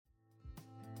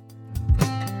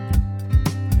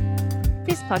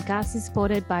This podcast is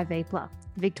supported by VPLA,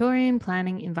 the Victorian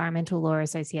Planning Environmental Law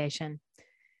Association.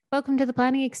 Welcome to the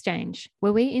PlanningxChange,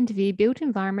 where we interview built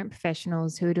environment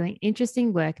professionals who are doing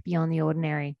interesting work beyond the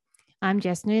ordinary. I'm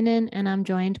Jess Noonan, and I'm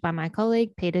joined by my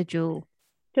colleague, Peter Jewell.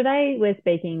 Today, we're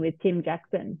speaking with Tim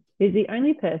Jackson, who's the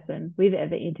only person we've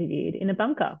ever interviewed in a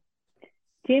bunker.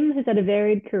 Tim has had a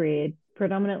varied career,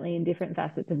 predominantly in different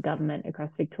facets of government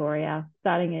across Victoria,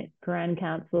 starting at Prahran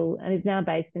Council and is now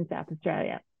based in South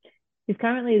Australia. He's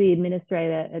currently the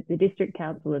administrator at the District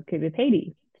Council of Coober,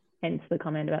 Pedy, hence the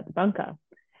comment about the bunker,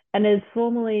 and is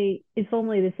formerly the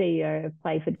CEO of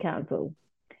Playford Council.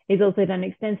 He's also done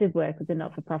extensive work with the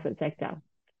not-for-profit sector.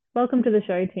 Welcome to the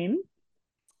show, Tim.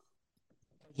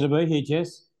 Pleasure to be here,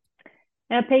 Jess.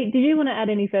 Now, Pete, did you want to add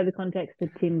any further context to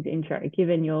Tim's intro,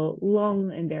 given your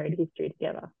long and varied history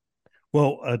together?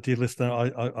 Well, dear listener,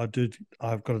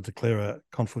 I've got to declare a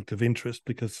conflict of interest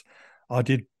because I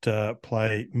did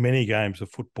play many games of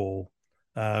football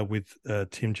with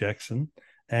Tim Jackson,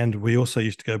 and we also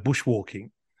used to go bushwalking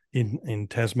in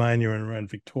Tasmania and around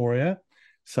Victoria.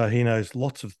 So he knows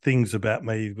lots of things about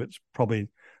me that's probably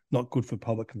not good for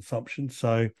public consumption.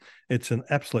 So it's an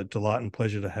absolute delight and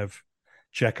pleasure to have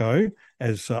Jacko,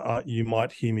 as you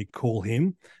might hear me call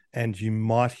him, and you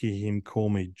might hear him call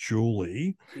me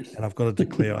Julie. And I've got to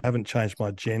declare, I haven't changed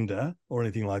my gender or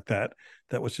anything like that.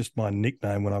 That was just my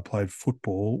nickname when I played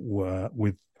football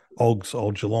with Ogs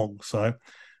Old Geelong. So,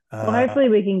 well, hopefully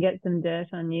we can get some dirt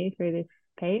on you through this,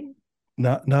 Pete.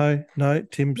 No.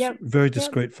 Tim's very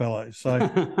discreet fellow. So,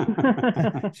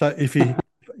 so if you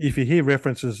hear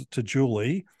references to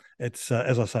Julie, it's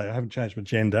as I say, I haven't changed my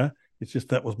gender. It's just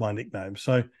that was my nickname.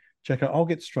 So, Jacko, I'll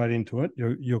get straight into it.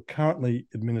 You're currently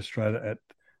administrator at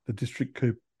the District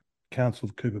Council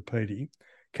of Coober, Pedy.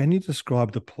 Can you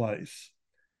describe the place,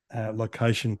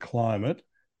 location, climate,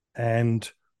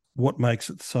 and what makes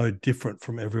it so different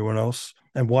from everyone else,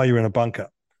 and why you're in a bunker?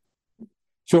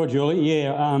 Sure, Julie.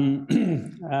 Yeah,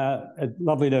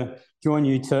 lovely to join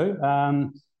you too.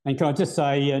 And can I just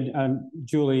say,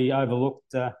 Julie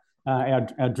overlooked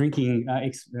our drinking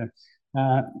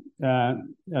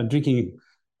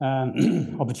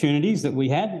opportunities that we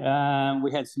had.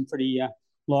 We had some pretty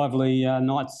lively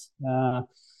nights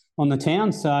on the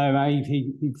town, so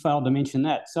he failed to mention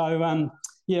that. So,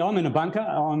 yeah, I'm in a bunker.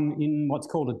 I'm in what's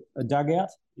called a dugout.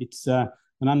 It's an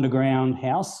underground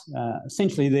house.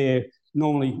 Essentially, they're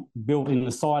normally built in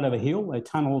the side of a hill. They're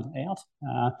tunnelled out.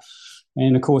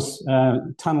 And, of course,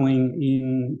 tunnelling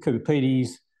in Coober Pedy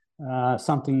is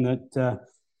something that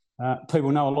people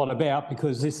know a lot about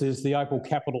because this is the opal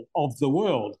capital of the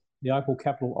world. The opal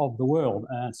capital of the world.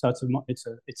 So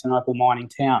it's an opal mining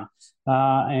town,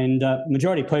 and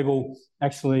majority of people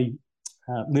actually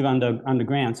live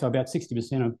underground. So about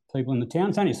 60% of people in the town.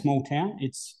 It's only a small town.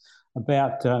 It's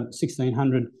about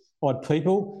 1,600 odd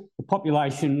people. The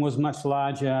population was much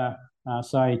larger,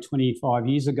 say 25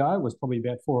 years ago. It was probably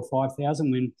about 4,000 or 5,000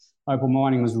 when opal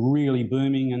mining was really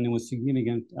booming, and there was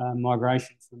significant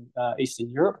migration from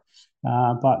Eastern Europe.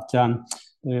 But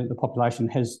the population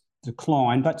has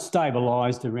declined, but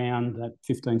stabilised around that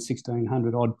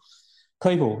 1,500 odd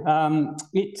people.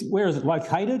 Where is it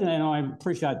located? And I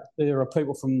appreciate there are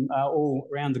people from all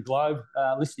around the globe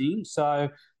listening. So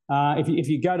if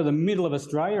you go to the middle of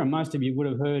Australia, and most of you would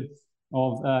have heard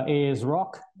of Ayers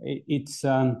Rock, it's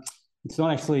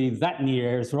not actually that near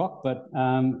Ayers Rock, but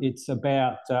it's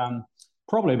about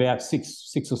probably about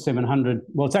 600 or 700.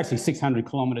 Well, it's actually 600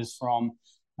 kilometres from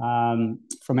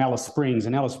Alice Springs,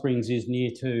 and Alice Springs is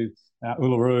near to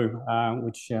Uluru,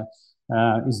 which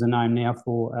is the name now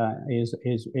for Ayers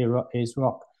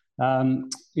Rock.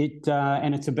 And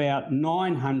it's about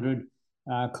 900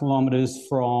 kilometres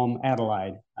from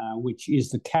Adelaide, which is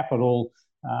the capital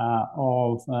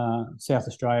of South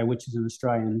Australia, which is an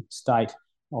Australian state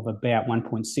of about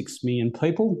 1.6 million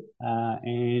people,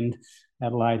 and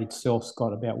Adelaide itself's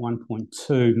got about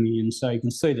 1.2 million. So you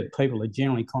can see that people are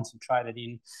generally concentrated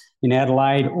in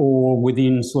Adelaide or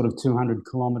within sort of 200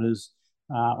 kilometres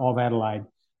of Adelaide.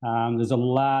 There's a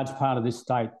large part of this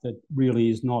state that really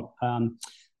is not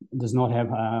does not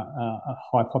have a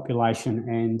high population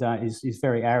and is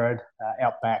very arid,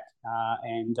 outback,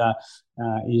 and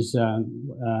is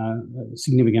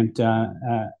significant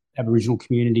Aboriginal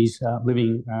communities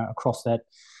living across that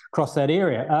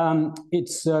area.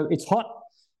 It's hot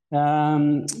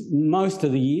most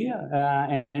of the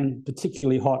year, and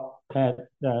particularly hot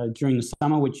during the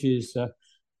summer, which is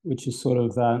sort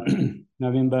of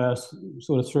November,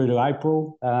 sort of through to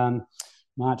April,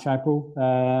 March, April.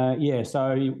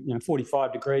 So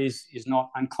 45 degrees is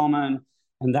not uncommon,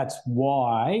 and that's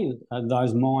why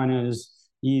those miners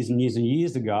years and years and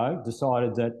years ago,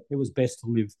 decided that it was best to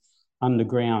live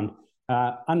underground.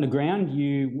 Underground,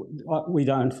 we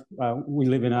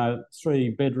live in a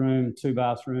 3-bedroom,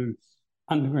 2-bathroom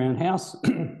underground house,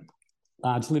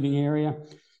 large living area,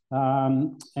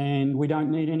 and we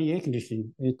don't need any air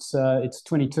conditioning. It's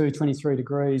 22, 23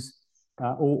 degrees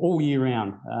all year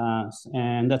round,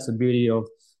 and that's the beauty of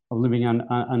living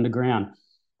underground.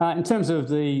 In terms of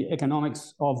the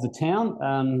economics of the town,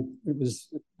 the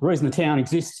reason the town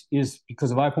exists is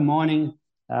because of opal mining,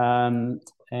 and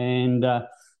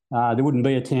there wouldn't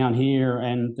be a town here,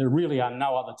 and there really are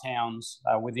no other towns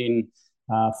within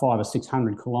 500 or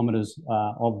 600 kilometres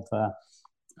of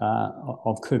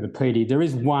Coober Pedy. There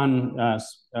is one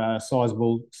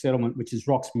sizable settlement, which is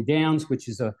Roxby Downs, which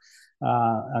is a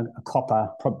copper,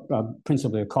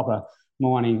 principally a copper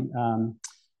mining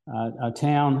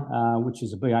town, which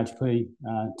is a BHP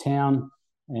town,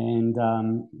 and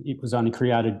it was only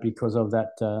created because of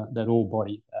that ore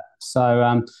body.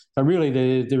 So really,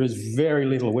 there is very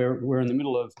little. We're in the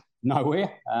middle of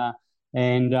nowhere,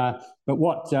 but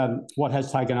what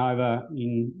has taken over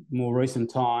in more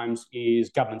recent times is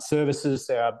government services.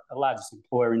 Our largest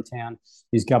employer in town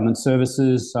is government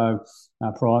services, so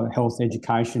private health,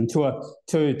 education to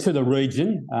the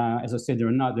region. As I said, there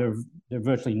are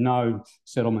virtually no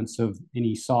settlements of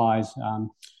any size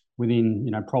within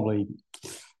probably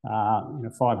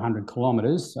 500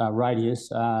 kilometres radius.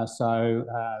 So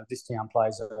this town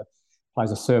plays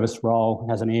a service role,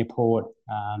 has an airport,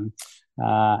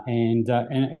 and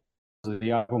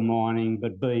the opal mining,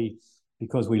 but B,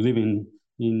 because we live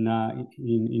in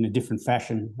a different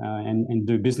fashion and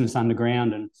do business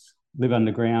underground and live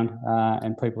underground,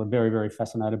 and people are very, very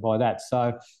fascinated by that.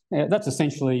 So that's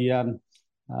essentially a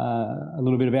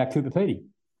little bit about Coober Pedy.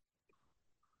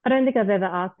 I don't think I've ever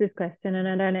asked this question, and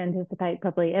I don't anticipate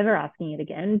probably ever asking it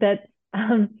again, but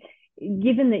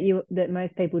given that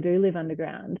most people do live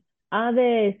underground, are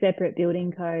there separate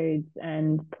building codes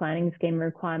and planning scheme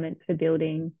requirements for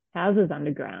building houses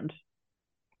underground?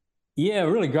 Yeah,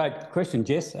 really great question,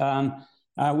 Jess. We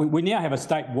now have a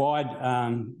statewide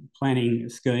planning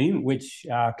scheme, which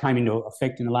came into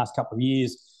effect in the last couple of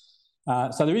years.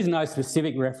 So there is no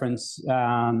specific reference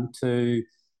to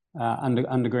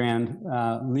underground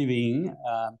living,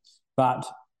 but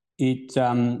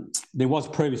there was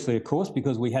previously, of course,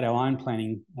 because we had our own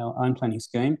planning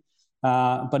scheme.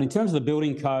 But in terms of the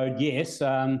building code, yes,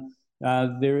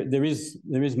 there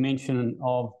is mention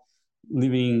of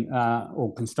living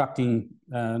or constructing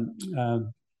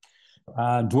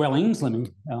dwellings.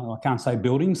 I can't say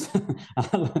buildings.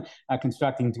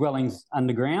 Constructing dwellings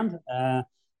underground,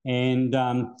 and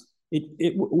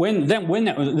when that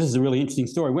was, this is a really interesting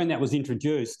story. When that was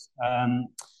introduced,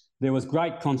 there was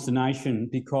great consternation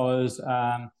because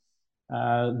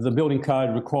the building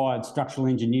code required structural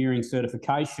engineering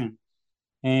certification.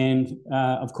 And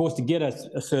of course, to get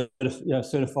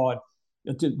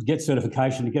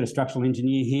certification to get a structural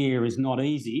engineer here is not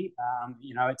easy.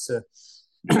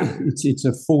 It's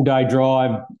a full day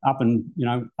drive up and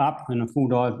a full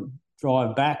day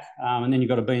drive back, and then you've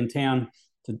got to be in town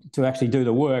to actually do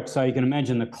the work. So you can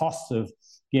imagine the costs of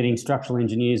getting structural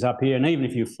engineers up here. And even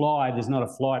if you fly, there's not a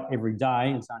flight every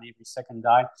day; it's only every second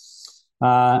day.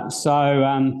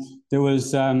 So there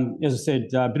was, as I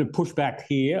said, a bit of pushback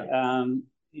here.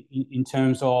 In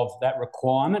terms of that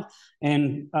requirement,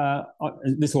 and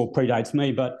this all predates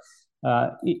me, but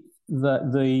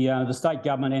the state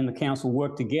government and the council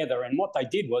worked together, and what they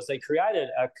did was they created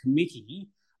a committee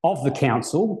of the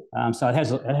council, so it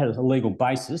has a legal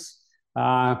basis.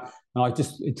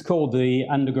 It's called the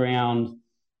Underground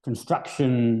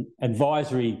Construction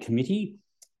Advisory Committee,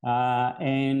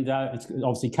 and it's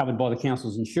obviously covered by the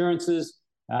council's insurances,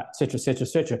 etc., etc.,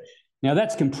 etc. Now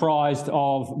that's comprised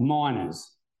of miners.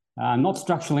 Not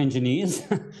structural engineers.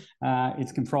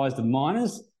 It's comprised of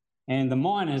miners, and the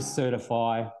miners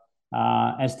certify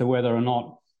as to whether or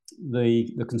not the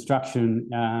construction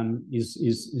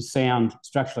is sound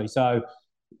structurally. So,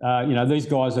 these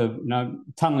guys are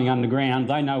tunnelling underground.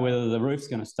 They know whether the roof's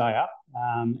going to stay up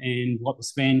and what the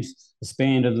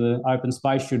span of the open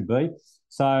space should be.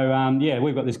 So,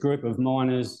 we've got this group of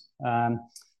miners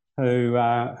who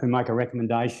make a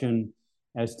recommendation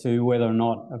as to whether or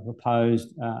not a proposed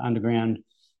underground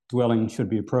dwelling should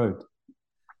be approved.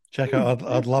 Jacko,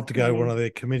 I'd love to go to one of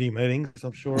their committee meetings.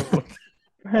 I'm sure it would.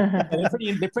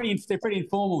 They're pretty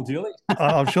informal, Julie.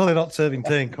 I'm sure they're not serving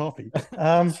tea and coffee.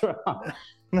 That's right.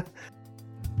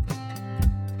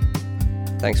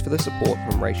 Thanks for the support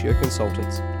from Ratio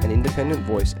Consultants, an independent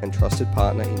voice and trusted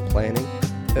partner in planning,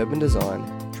 urban design,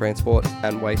 transport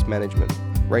and waste management.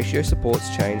 Ratio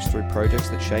supports change through projects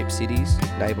that shape cities,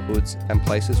 neighbourhoods and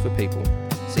places for people.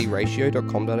 See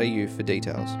ratio.com.au for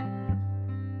details.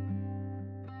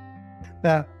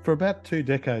 Now, for about 2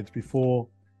 decades before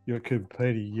you're at Coober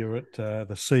Pedy, you're at the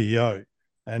CEO,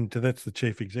 and that's the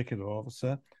Chief Executive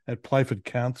Officer at Playford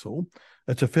Council.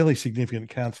 It's a fairly significant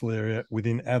council area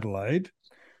within Adelaide.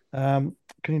 Can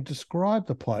you describe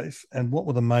the place and what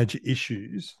were the major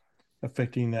issues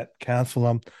affecting that council?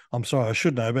 I'm sorry, I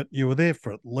should know, but you were there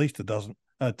for at least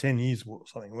 10 years or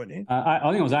something, weren't you? I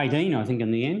think it was 18, I think, in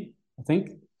the end, I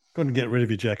think. Couldn't get rid of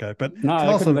you, Jacko, but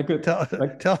no,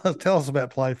 tell us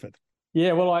about Playford.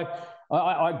 Yeah, well,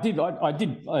 I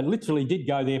literally did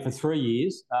go there for 3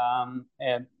 years.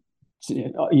 And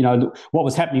what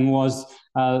was happening was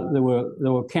there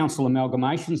were council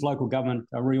amalgamations, local government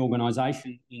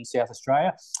reorganisation in South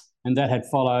Australia, and that had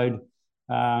followed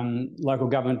local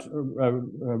government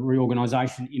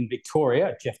reorganisation in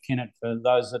Victoria. Jeff Kennett, for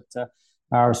those that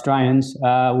are Australians, he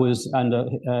was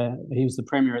the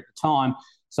Premier at the time.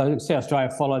 So South Australia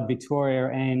followed Victoria,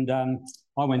 and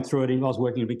I went through it. I was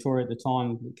working in Victoria at the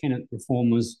time. The Kennett reform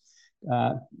was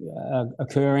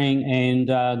occurring, and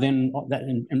then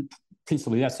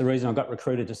principally that's the reason I got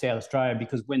recruited to South Australia,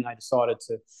 because when they decided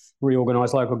to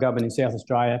reorganise local government in South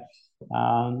Australia,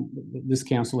 this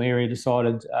council area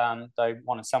decided they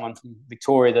wanted someone from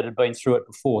Victoria that had been through it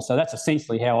before. So that's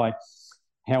essentially how I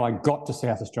got to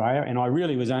South Australia, and I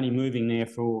really was only moving there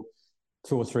for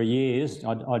 2 or 3 years.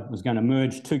 I was going to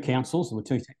merge two councils. There were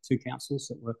two councils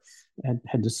that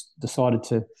had decided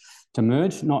to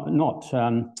merge, not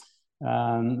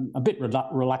a bit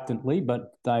reluctantly,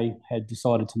 but they had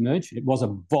decided to merge. It was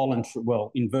a voluntary,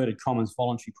 well, inverted commas,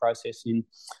 voluntary process in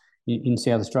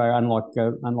South Australia,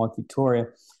 unlike Victoria.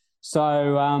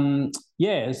 So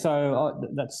that's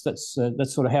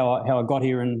sort of how I got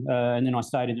here, and then I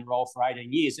stayed in the role for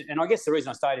 18 years. And I guess the reason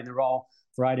I stayed in the role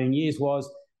for 18 years was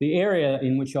the area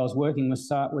in which I was working was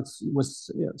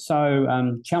so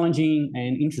challenging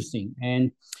and interesting.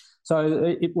 And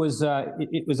so it was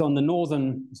on the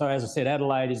northern. So as I said,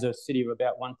 Adelaide is a city of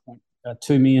about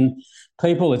 1.2 million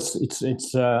people. It's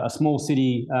a small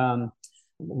city.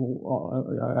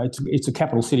 It's a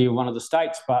capital city of one of the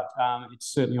states, but it's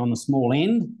certainly on the small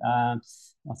end. I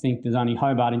think there's only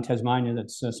Hobart in Tasmania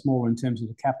that's smaller in terms of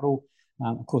the capital.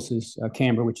 Of course, there's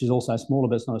Canberra, which is also smaller,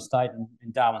 but it's not a state,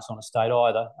 and Darwin's not a state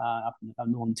either, up in the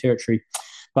Northern Territory.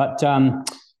 But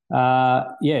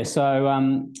it's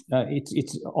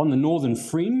on the northern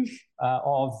fringe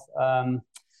of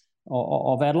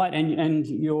Adelaide, and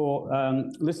your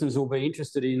listeners will be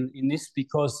interested in this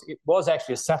because it was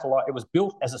actually a satellite. It was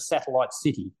built as a satellite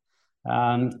city,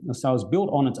 so it was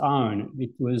built on its own.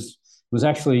 It was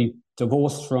actually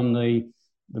divorced from the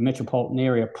metropolitan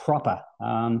area proper.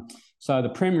 So the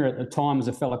Premier at the time was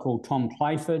a fellow called Tom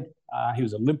Playford. He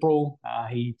was a Liberal.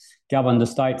 He governed the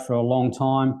state for a long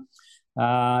time.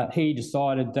 He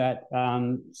decided that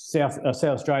South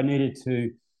Australia needed to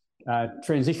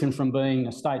transition from being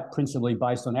a state principally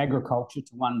based on agriculture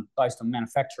to one based on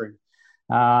manufacturing.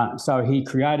 So he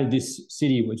created this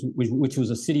city, which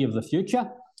was a city of the future.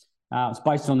 It's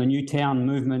based on the New Town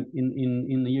movement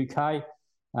in the UK.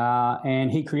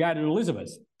 And he created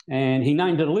Elizabeth, and he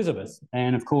named it Elizabeth.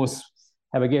 And of course,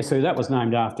 have a guess who that was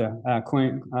named after?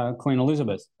 Queen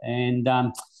Elizabeth. And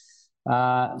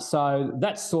so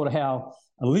that's sort of how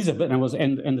Elizabeth,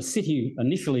 and the city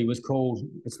initially was called.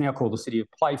 It's now called the City of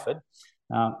Playford,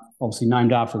 obviously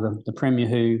named after the Premier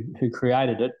who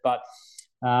created it. But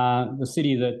the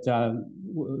city that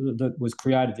was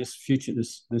created, this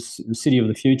city of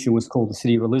the future, was called the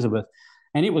City of Elizabeth.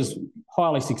 And it was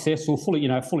highly successful,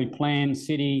 fully planned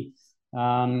city,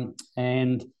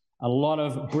 and a lot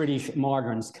of British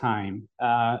migrants came,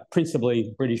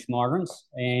 principally British migrants,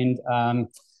 and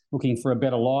looking for a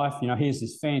better life. Here's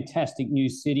this fantastic new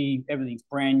city. Everything's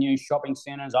brand new, shopping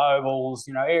centres, ovals,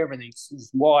 everything's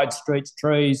wide streets,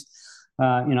 trees,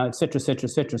 et cetera, et cetera,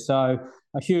 et cetera. So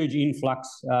a huge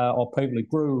influx of people. It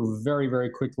grew very, very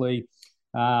quickly.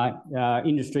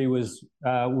 Industry was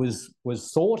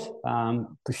sought,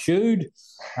 pursued.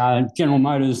 General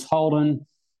Motors Holden,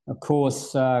 of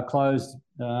course, closed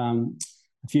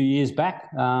a few years back,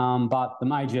 but the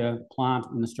major plant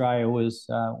in Australia was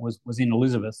in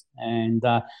Elizabeth, and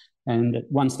at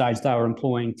one stage they were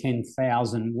employing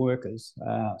 10,000 workers.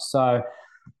 So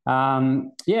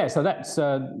that's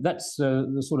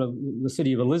the sort of the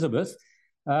city of Elizabeth.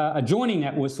 Adjoining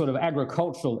that was sort of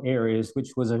agricultural areas,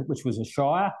 which was a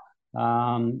shire,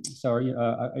 so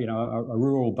a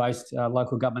rural-based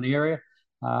local government area,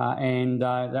 and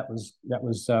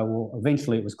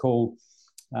eventually it was called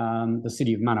the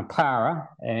City of Manapara,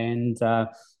 and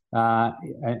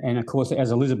and of course,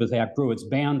 as Elizabeth outgrew its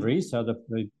boundaries, so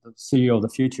the city of the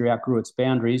future outgrew its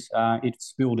boundaries, it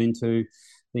spilled into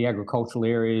the agricultural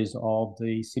areas of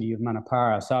the city of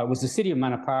Manapara. So it was the city of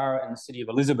Manapara and the city of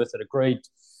Elizabeth that agreed.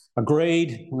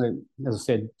 As I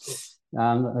said,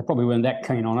 they probably weren't that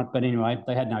keen on it, but anyway,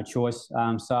 they had no choice.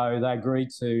 So they agreed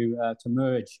to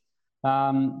merge.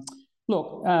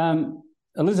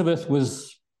 Elizabeth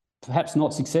was perhaps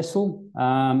not successful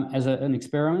as an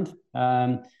experiment.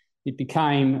 It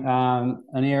became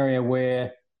an area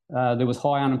where there was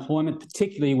high unemployment,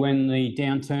 particularly when the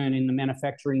downturn in the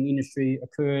manufacturing industry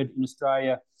occurred in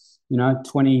Australia,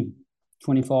 20,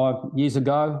 25 years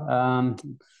ago.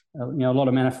 A lot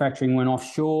of manufacturing went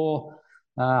offshore.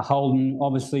 Holden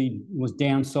obviously was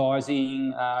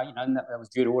downsizing, and that was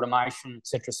due to automation, et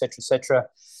cetera, et cetera, et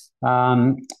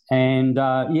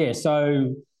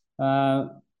cetera.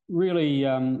 Really,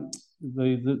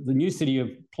 the new city of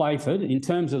Playford, in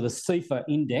terms of the CEFA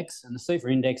index, and the CEFA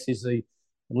index is the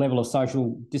level of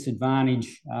social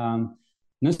disadvantage.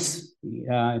 It's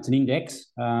an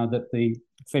index that the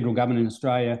federal government in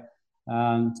Australia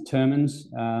determines.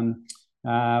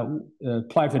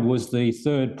 Playford was the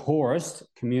third poorest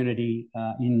community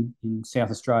in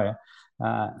South Australia,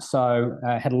 so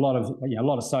had a lot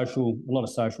of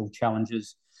social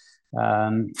challenges,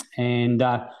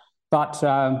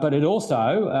 but it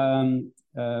also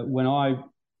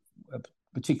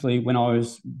particularly when I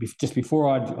was just before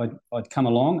I'd come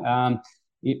along,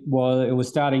 it was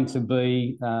starting to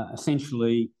be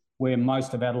essentially where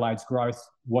most of Adelaide's growth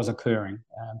was occurring.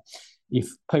 If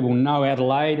people know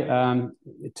Adelaide,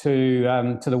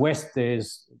 to the west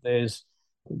there's the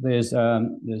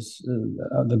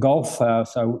Gulf,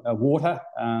 so water.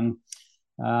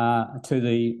 To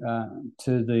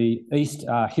the east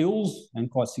are hills, and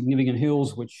quite significant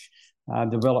hills, which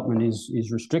development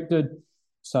is restricted.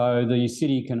 So the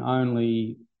city can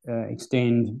only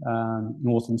extend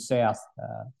north and south,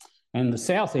 and the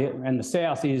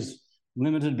south is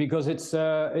limited because it's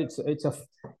a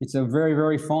very,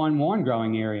 very fine wine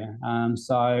growing area.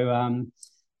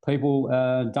 People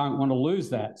don't want to lose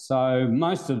that. So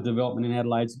most of the development in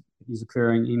Adelaide is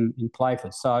occurring in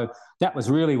Playford. So that was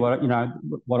really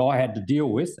what I had to deal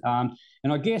with. And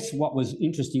I guess what was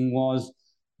interesting was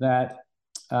that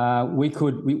we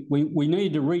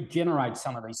needed to regenerate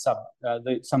some of these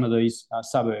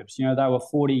suburbs. They were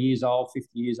 40 years old,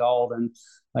 50 years old, and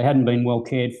they hadn't been well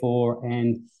cared for.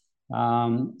 And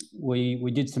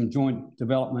we did some joint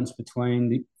developments between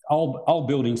the old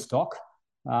building stock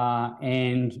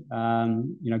and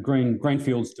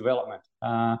greenfields development,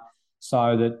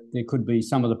 so that there could be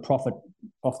some of the profit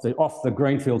off the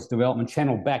greenfields development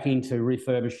channeled back into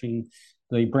refurbishing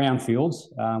the brownfields,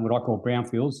 what I call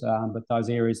brownfields, but those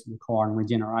areas requiring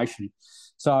regeneration.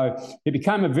 So it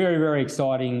became a very, very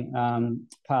exciting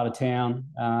part of town,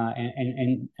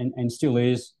 and still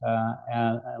is.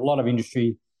 A lot of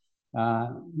industry,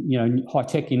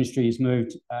 high-tech industry has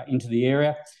moved into the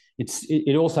area.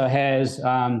 It also has,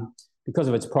 because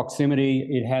of its proximity,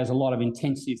 it has a lot of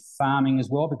intensive farming as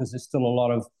well, because there's still a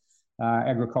lot of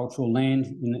agricultural land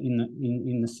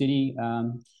in the city.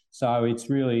 So it's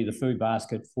really the food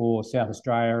basket for South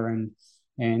Australia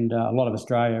and a lot of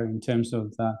Australia in terms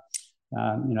of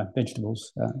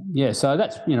vegetables. So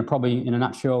that's probably in a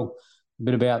nutshell a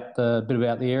bit about the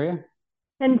area.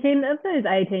 And Tim, of those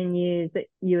 18 years that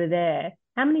you were there,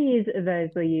 how many years of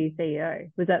those were you CEO?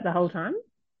 Was that the whole time?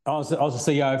 I was the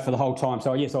CEO for the whole time.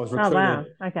 So yes, I was recruited. Oh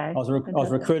wow! Okay. I was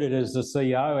recruited as the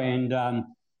CEO, and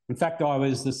in fact, I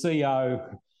was the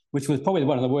CEO, which was probably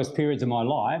one of the worst periods of my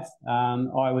life.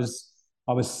 I was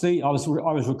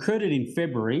recruited in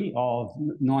February of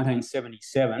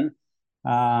 1977,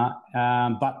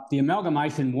 but the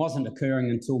amalgamation wasn't occurring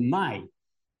until May,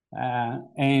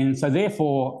 and so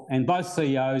therefore, and both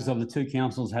CEOs of the two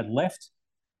councils had left.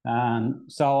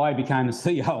 So I became the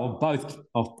CEO of both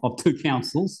of two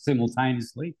councils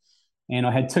simultaneously, and I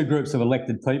had two groups of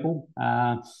elected people,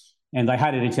 and they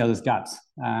hated each other's guts.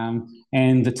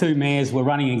 And the two mayors were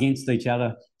running against each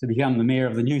other to become the mayor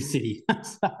of the new city.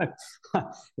 So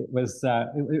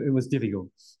it was difficult.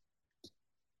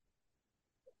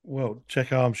 Well,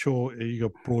 Jacko, I'm sure you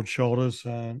got broad shoulders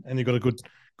and you got a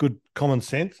good common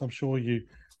sense. I'm sure you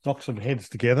knocked some heads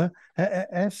together.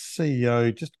 As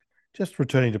CEO, just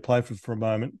returning to Playford for a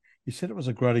moment, you said it was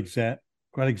a great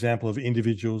example of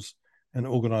individuals and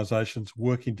organisations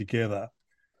working together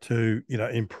to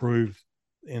improve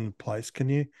in place. Can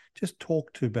you just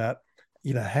talk to about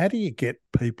how do you get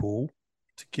people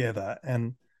together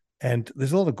and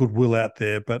there's a lot of goodwill out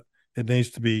there, but it needs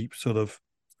to be sort of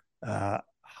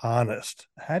harnessed.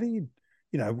 How do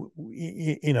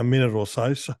in a minute or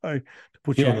so. So to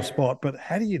put you on the spot, but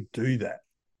how do you do that?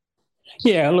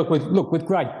 Yeah, look with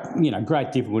great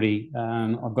difficulty.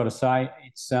 I've got to say,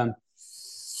 it's. I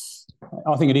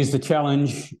think it is the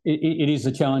challenge. It is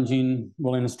the challenge in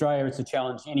Australia. It's a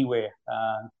challenge anywhere.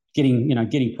 Getting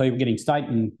people, getting state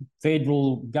and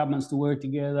federal governments to work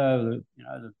together.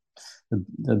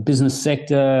 The business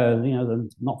sector, the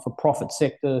not-for-profit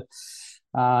sector.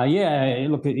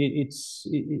 Look,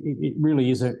 it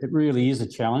really is a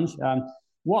challenge.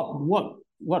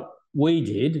 What we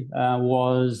did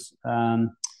was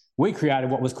we created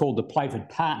what was called the Playford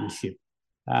Partnership,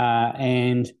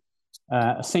 and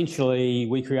essentially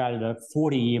we created a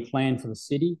 40-year plan for the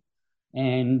city,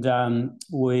 and it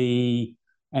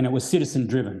was citizen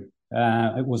driven.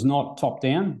 It was not top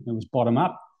down; it was bottom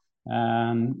up.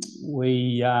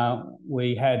 We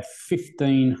had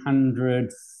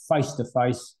 1,500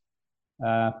 face-to-face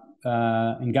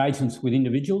engagements with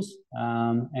individuals,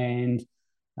 and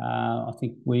I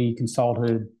think we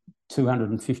consulted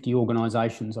 250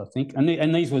 organisations, I think,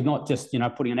 and these were not just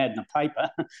putting an ad in the paper.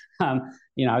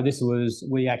 This was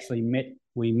we actually met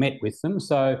with them.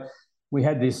 So we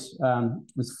had this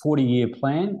 40-year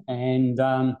plan, and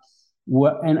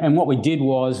what we did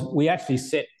was we actually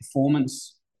set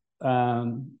performance.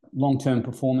 Long-term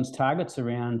performance targets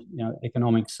around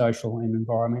economic, social, and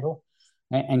environmental,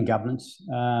 and governance,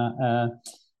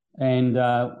 and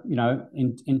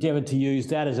endeavoured to use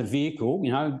that as a vehicle.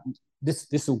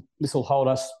 This will hold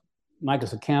us, make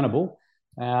us accountable,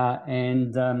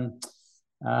 and then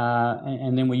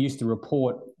we used to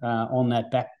report on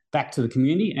that back to the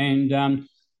community, and I'm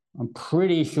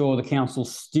pretty sure the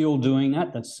council's still doing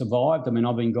that. That's survived. I mean,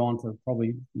 I've been gone for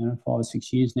probably 5 or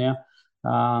 6 years now.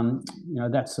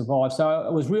 That survived. So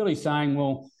it was really saying,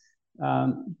 well,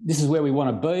 this is where we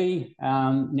want to be.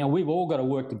 We've all got to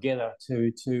work together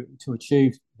to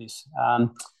achieve this.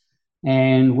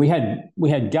 And we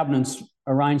had governance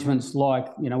arrangements like,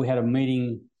 we had a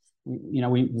meeting,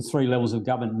 the 3 levels of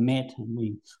government met, and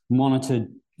we monitored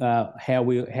how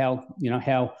we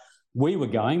were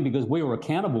going, because we were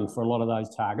accountable for a lot of those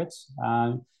targets.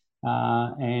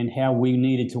 And how we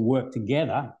needed to work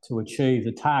together to achieve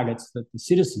the targets that the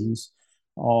citizens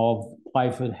of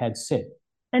Playford had set.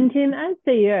 And Tim, as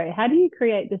CEO, how do you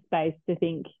create the space to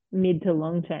think mid to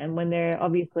long term when there are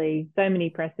obviously so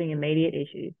many pressing immediate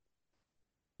issues?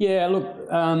 Yeah, look,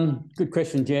 good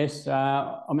question, Jess.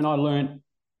 I learned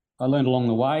along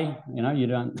the way. You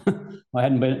don't. I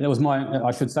hadn't been. It was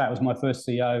I should say, it was my first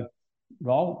CEO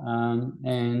role,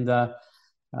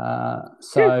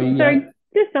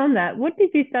 Just on that, what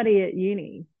did you study at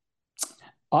uni?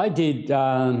 I did,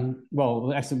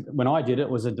 actually, when I did it,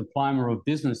 was a diploma of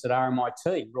business at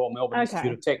RMIT, Royal Melbourne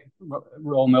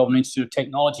Institute of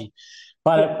Technology.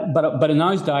 But in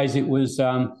those days, it was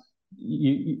the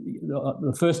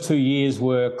first 2 years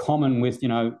were common with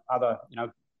other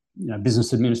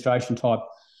business administration type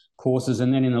courses,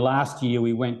 and then in the last year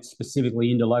we went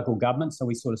specifically into local government, so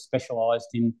we sort of specialised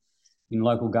in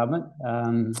local government,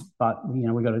 but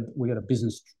we got a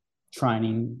business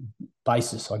training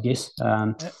basis, I guess.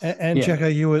 Jacko,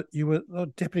 you were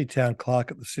deputy town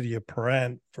clerk at the City of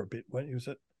Prahran for a bit, weren't you?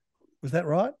 Was that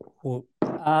right? Or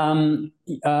I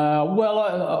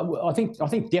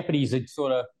think deputies had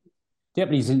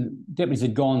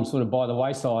gone sort of by the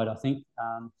wayside, I think.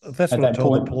 That's what I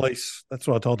told the police. That's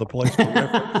what I told the police.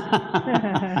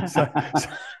 So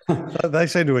they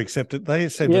seem to accept it. They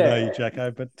seem to know you,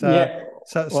 Jacko. But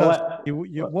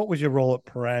what was your role at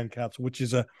Prahran Council, which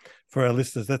is for our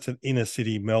listeners, that's an inner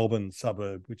city Melbourne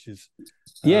suburb, which is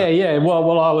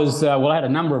Well, I had a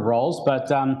number of roles,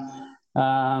 but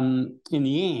in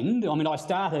the end, I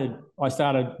started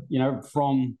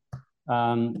from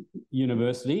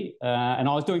university, and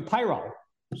I was doing payroll.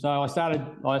 So I started,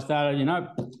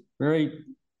 very,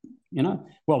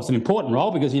 it's an important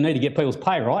role because you need to get people's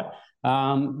pay right.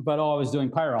 But I was doing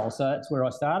payroll, so that's where I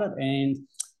started, and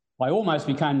I almost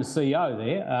became the CEO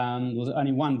there. There was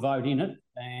only one vote in it,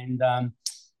 and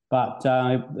but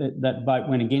that vote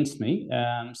went against me.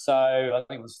 So I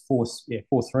think it was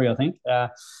 4-3, I think.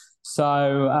 But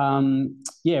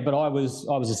I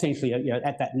was essentially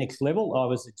at that next level. I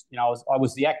was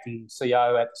the acting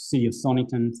CEO at the City of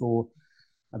Stonnington for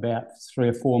about 3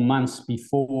 or 4 months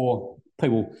before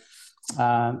people.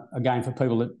 Again, for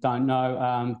people that don't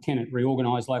know, Kennett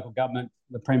reorganised local government.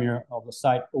 The Premier of the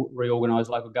state reorganised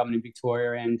local government in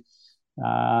Victoria,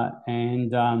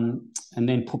 and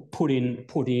then put in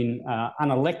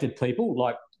unelected people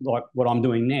like what I'm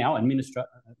doing now,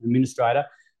 administrator,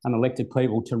 unelected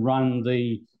people to run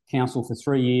the council for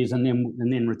 3 years, and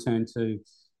then return to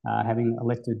having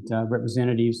elected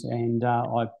representatives, and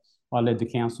I led the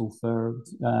council for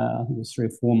I think it was 3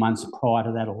 or 4 months prior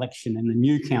to that election, and the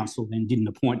new council then didn't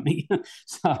appoint me.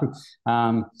 So,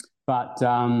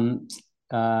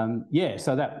 yeah,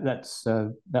 so that's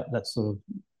sort of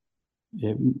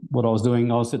what I was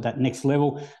doing. I was at that next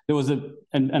level. There was and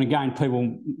again,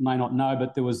 people may not know,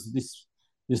 but there was this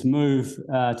move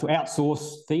to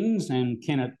outsource things, and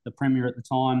Kennett, the Premier at the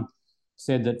time,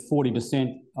 said that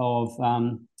 40% of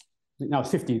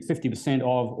 50%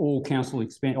 of all council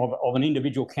of an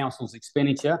individual council's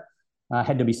expenditure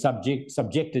had to be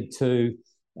subjected to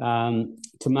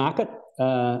market,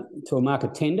 to a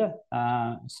market tender.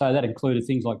 So that included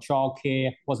things like childcare.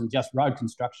 It wasn't just road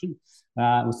construction.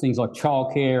 It was things like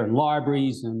childcare and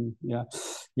libraries, and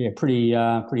pretty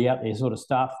out there sort of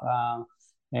stuff.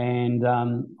 And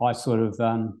I sort of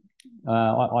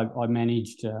I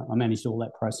managed all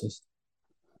that process.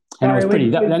 And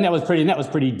that was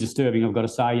pretty disturbing, I've got to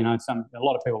say. You know, a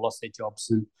lot of people lost their jobs.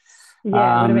 And it would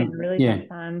have been a really tough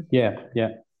time. Yeah.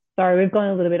 Sorry, we've gone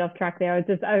a little bit off track there.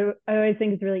 I always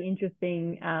think it's really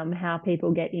interesting how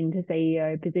people get into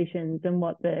CEO positions and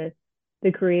what the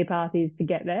career path is to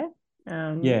get there.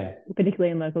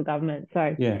 Particularly in local government. So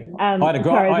I had a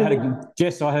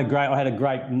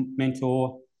great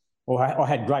mentor, or I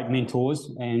had great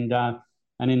mentors, and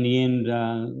in the end,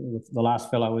 the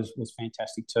last fellow was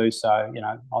fantastic too. So I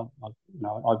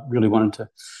really wanted to,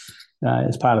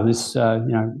 as part of this,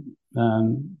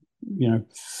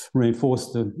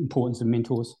 reinforce the importance of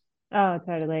mentors. Oh,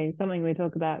 totally. Something we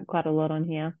talk about quite a lot on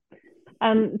here.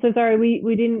 So sorry,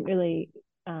 we didn't really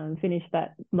finish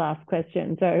that last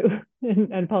question. So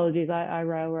and apologies, I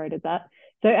railroaded that.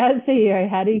 So as CEO,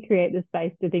 how do you create the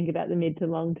space to think about the mid to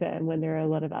long term when there are a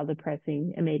lot of other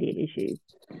pressing immediate issues?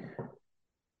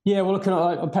 Yeah, well, can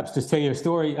I perhaps just tell you a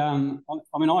story? I mean,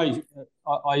 I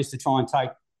used to try and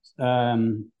take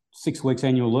 6 weeks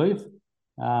annual leave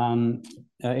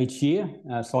each year.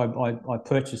 So I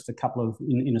purchased a couple of,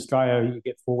 in Australia, you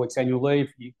get 4 weeks annual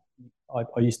leave.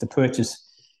 I used to purchase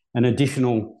an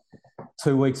additional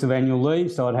 2 weeks of annual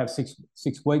leave, so I'd have six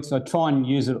weeks. I'd try and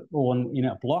use it all in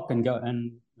a block and go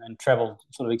and travel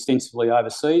sort of extensively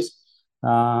overseas.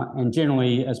 And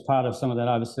generally, as part of some of that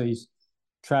overseas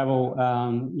travel,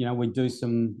 we do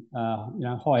some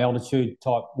high altitude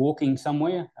type walking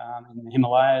somewhere in the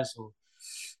Himalayas or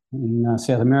in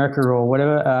South America or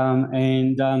whatever.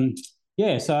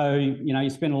 So you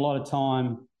spend a lot of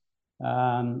time.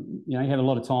 You have a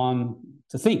lot of time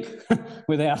to think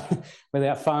without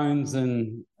phones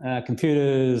and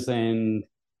computers, and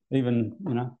even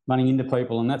running into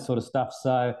people and that sort of stuff.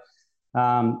 So.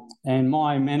 And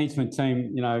my management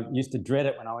team, used to dread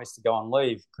it when I used to go on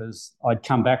leave, because I'd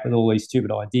come back with all these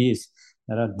stupid ideas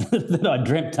that I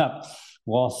dreamt up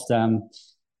whilst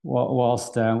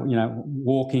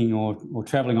walking or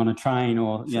travelling on a train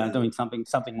or doing something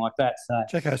like that. So,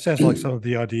 Jacko, sounds like some of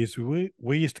the ideas we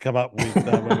used to come up with.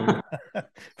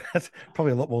 That's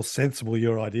probably a lot more sensible,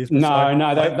 your ideas. They weren't.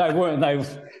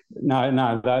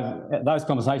 Those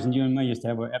conversations you and me used to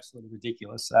have were absolutely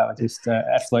ridiculous. So just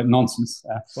absolute nonsense.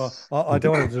 Well, I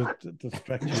don't want to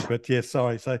distract you, but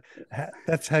sorry. So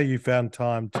that's how you found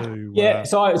time to.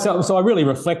 So I really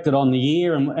reflected on the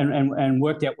year and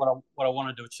worked out what I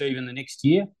wanted to achieve in the next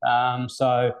year. I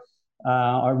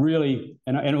really,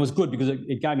 and it was good because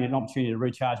it gave me an opportunity to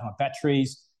recharge my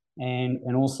batteries,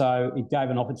 and also it gave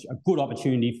a good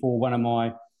opportunity for one of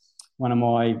my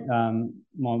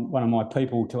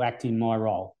people to act in my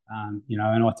role. And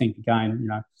I think again,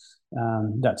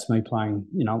 that's me playing.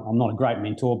 I'm not a great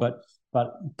mentor, but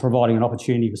providing an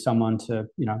opportunity for someone to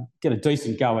get a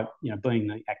decent go at being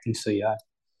the acting CEO.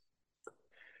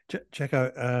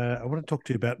 Jacko, I want to talk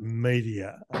to you about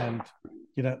media, and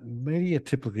media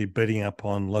typically beating up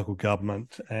on local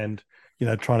government and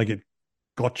trying to get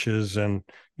gotchas and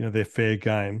their fair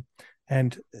game,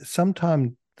 and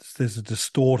sometimes there's a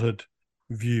distorted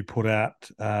view put out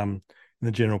in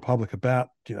the general public about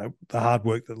the hard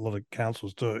work that a lot of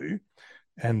councils do,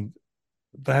 and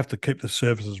they have to keep the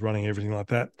services running, everything like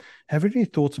that. Have you any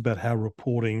thoughts about how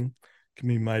reporting can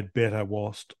be made better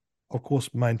whilst, of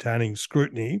course, maintaining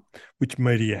scrutiny, which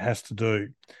media has to do,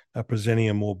 presenting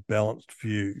a more balanced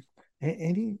view?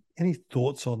 Any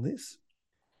thoughts on this?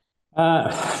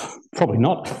 Probably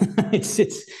not.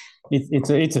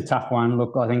 It's a tough one.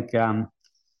 Look, I think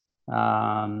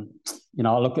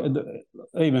look,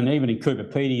 even in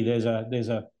Coober, Pedy,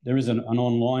 there is an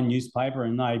online newspaper,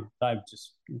 and they've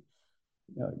just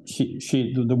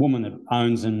the woman that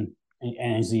owns and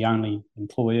is the only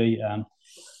employee.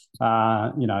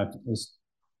 Has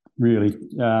really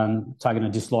taken a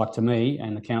dislike to me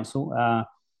and the council.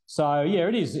 So yeah,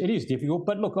 it is difficult.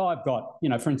 But look, I've got,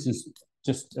 for instance,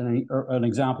 just an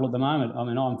example at the moment. I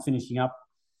mean, I'm finishing up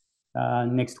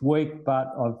next week, but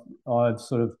I've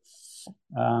sort of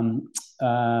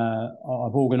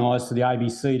I've organised for the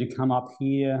ABC to come up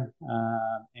here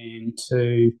and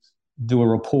to do a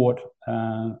report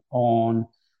on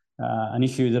an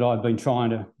issue that I've been trying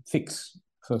to fix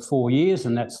for 4 years,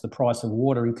 and that's the price of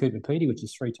water in Coober, Pedy, which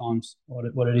is 3 times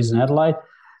what it is in Adelaide.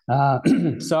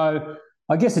 So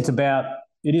I guess it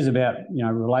is about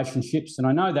relationships, and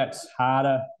I know that's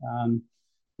harder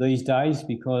these days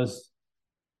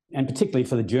and particularly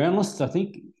for the journalists, I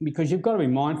think, because you've got to be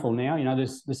mindful now.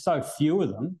 There's so few of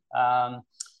them.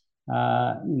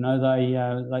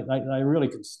 They really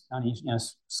could only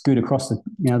scoot across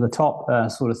the top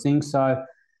sort of thing. So,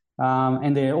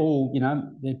 and they're all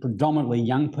they're predominantly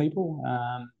young people,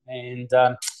 but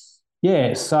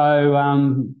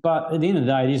at the end of the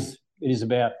day, it is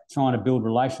about trying to build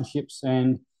relationships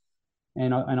and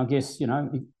I guess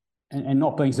and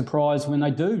not being surprised when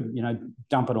they do,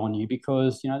 dump it on you,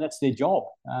 because, that's their job.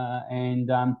 And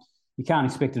you can't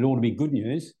expect it all to be good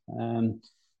news.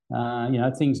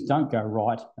 Things don't go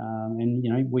right.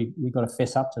 We've got to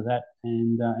fess up to that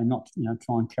and not,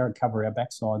 try and cover our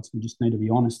backsides. We just need to be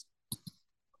honest.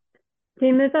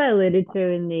 Tim, as I alluded to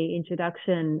in the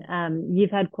introduction,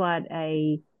 you've had quite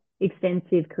a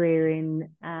extensive career in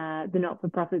the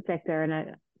not-for-profit sector.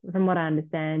 And from what I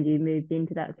understand, you moved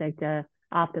into that sector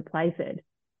after Playford.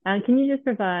 Can you just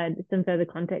provide some further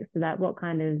context to that? What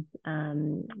kind of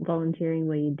volunteering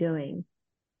were you doing?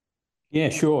 Yeah,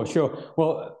 sure.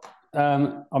 Well,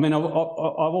 I mean, I've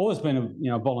always been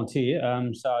a volunteer.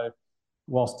 So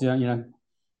whilst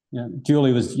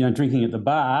Julie was drinking at the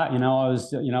bar, I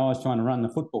was trying to run the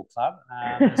football club.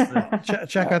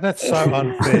 Chacko, that's so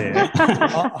unfair.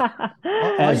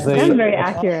 That's very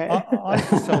accurate. I used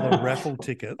to sell the raffle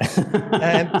tickets,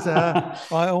 and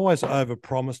I always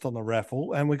overpromised on the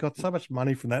raffle, and we got so much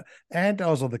money from that. And I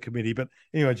was on the committee. But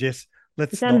anyway, Jess,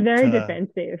 let's. You sound very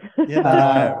defensive.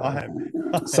 Yeah, I am.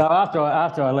 So after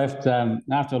I left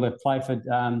Playford,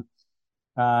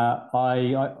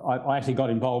 I actually got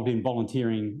involved in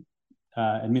volunteering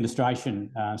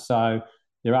administration. So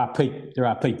there are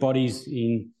peak bodies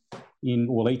in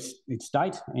each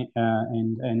state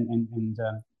and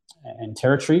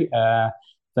territory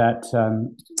that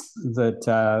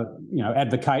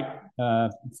advocate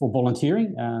for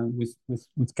volunteering with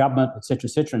government, etc.,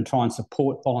 and try and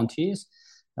support volunteers.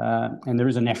 And there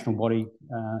is a national body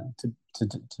to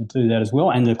do that as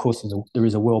well. And of course, there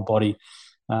is a world body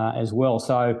as well.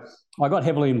 So I got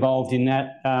heavily involved in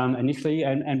that initially,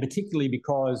 and particularly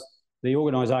because the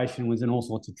organisation was in all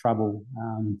sorts of trouble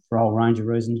for a whole range of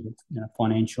reasons, with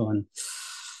financial and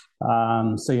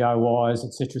CEO-wise,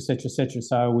 etc.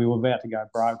 So we were about to go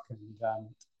broke, and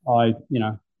I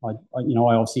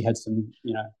obviously had some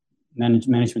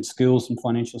management skills and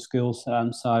financial skills.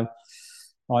 So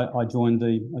I joined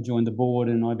the board,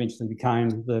 and I eventually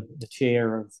became the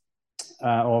chair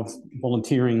of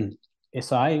volunteering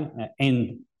SA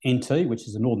and NT, which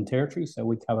is the Northern Territory. So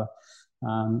we cover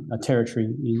a territory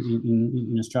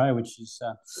in Australia, which is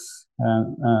a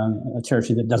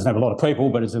territory that doesn't have a lot of people,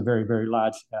 but it's a very, very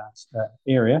large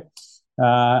area,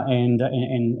 and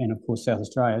of course South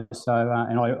Australia. So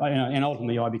and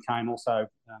ultimately I became also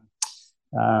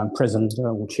president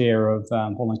or chair of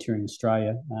Volunteering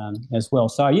Australia as well.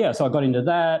 So so I got into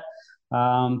that,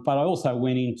 but I also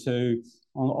went into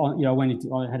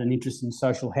I had an interest in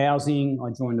social housing.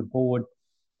 I joined a board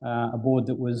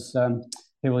that was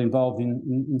heavily involved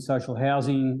in social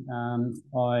housing.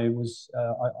 I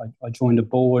joined a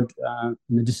board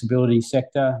in the disability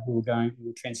sector. We were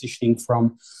transitioning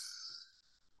from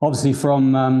to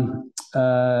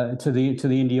the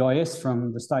NDIS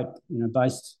from the state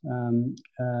based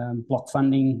block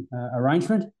funding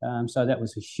arrangement. So that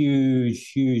was a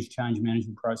huge change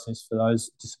management process for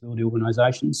those disability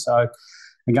organisations. So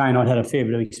again, I'd had a fair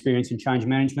bit of experience in change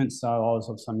management, so I was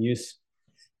of some use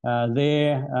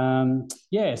there.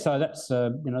 So that's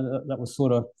that was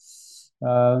sort of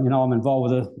I'm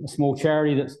involved with a small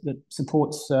charity that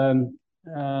supports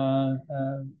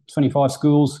 25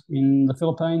 schools in the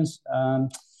Philippines.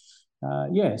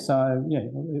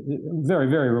 Very,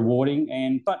 very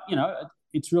rewarding. But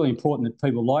it's really important that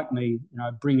people like me,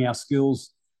 bring our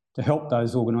skills to help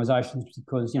those organisations,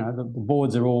 because the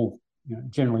boards are all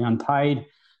generally unpaid,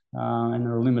 and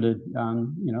there are limited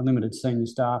senior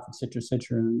staff, etc.,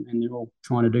 and they're all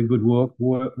trying to do good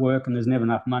work, and there's never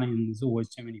enough money, and there's always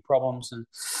too many problems, and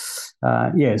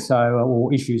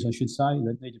or issues, I should say,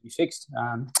 that need to be fixed.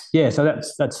 So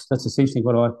that's essentially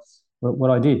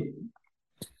what I did.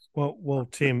 Well,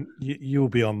 Tim, you'll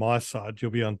be on my side.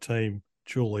 You'll be on Team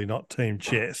Julie, not Team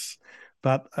Chess.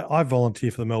 But I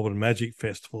volunteer for the Melbourne Magic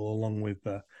Festival along with,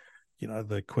 the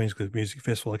Queenscliff Music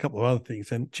Festival, a couple of other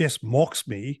things. And Jess mocks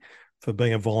me for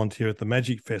being a volunteer at the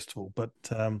Magic Festival. But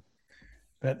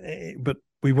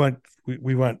we won't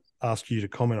ask you to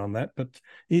comment on that. But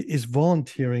is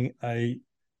volunteering a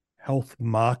health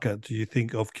marker, do you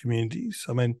think, of communities?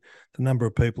 I mean, the number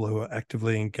of people who are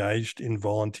actively engaged in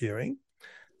volunteering,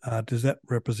 does that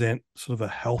represent sort of a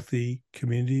healthy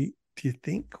community, do you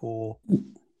think? Or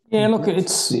yeah, look,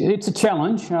 it's a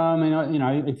challenge. I mean,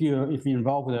 if you're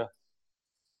involved with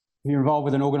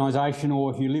an organisation,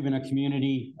 or if you live in a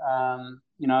community,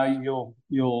 you'll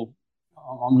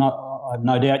I've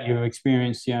no doubt you've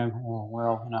experienced, we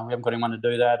haven't got anyone to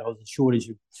do that, or there's a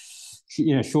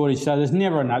shortage. So there's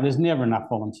never enough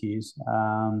volunteers.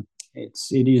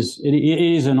 It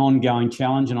is an ongoing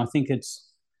challenge, and I think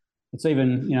it's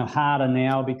even harder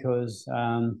now because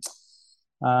in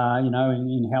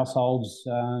households,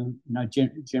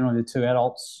 generally the two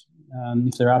adults,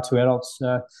 if there are two adults,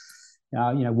 work,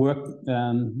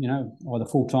 either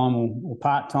full time or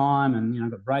part time, and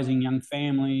got raising young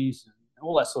families, and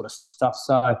all that sort of stuff.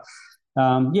 So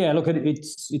look,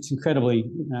 it's incredibly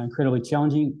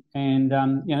challenging, and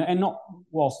and not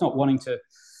whilst not wanting to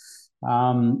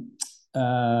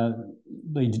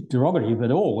be derogative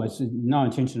at all. It's no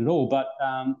intention at all. But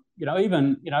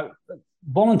even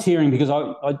volunteering, because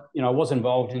I was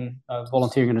involved in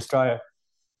volunteering in Australia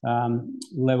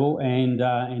level and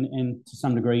to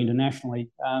some degree internationally.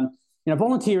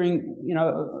 Volunteering.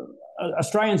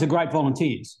 Australians are great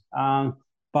volunteers,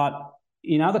 but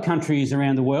in other countries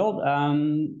around the world,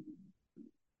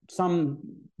 some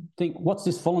think, what's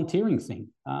this volunteering thing?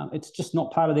 It's just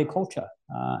not part of their culture.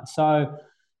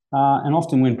 And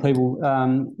often when people,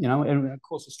 and of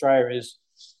course Australia is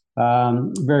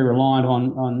very reliant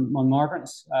on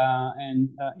migrants, and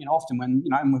often when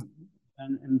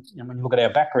when you look at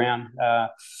our background,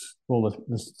 all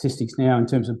the statistics now in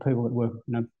terms of people that were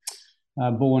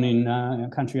born in a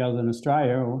country other than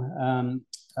Australia, or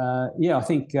I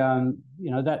think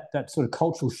that sort of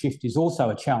cultural shift is also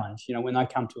a challenge. When they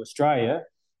come to Australia,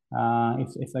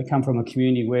 if they come from a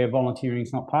community where volunteering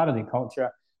is not part of their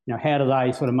culture, how do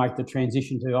they sort of make the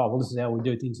transition to, this is how we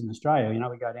do things in Australia? We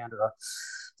go down to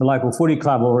the local footy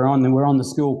club, or we're on the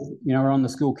school, we're on the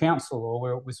school council, or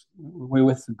we're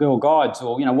with the Girl Guides,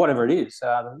 or whatever it is,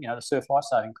 the Surf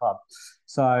Lifesaving Club.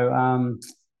 So I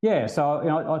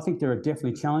think there are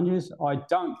definitely challenges. I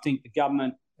don't think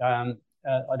governments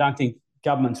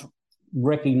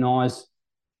recognise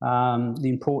the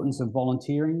importance of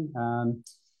volunteering.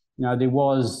 There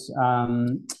was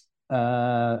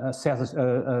a South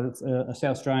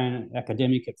Australian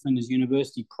academic at Flinders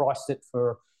University priced it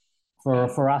for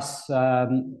us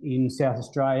in South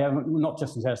Australia, not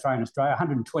just in South Australia, in Australia,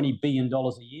 $120 billion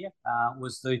a year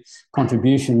was the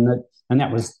contribution and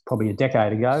that was probably a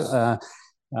decade ago.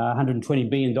 $120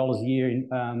 billion a year in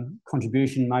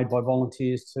contribution made by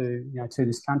volunteers to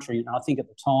this country. And I think at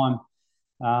the time,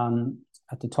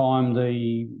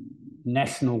 the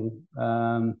national,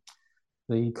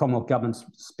 the Commonwealth government's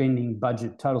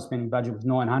total spending budget was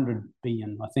 $900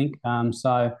 billion, I think.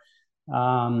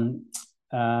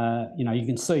 You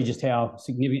can see just how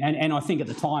significant, and I think at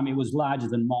the time it was larger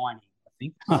than mining.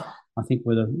 I think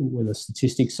with the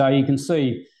statistics, so you can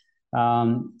see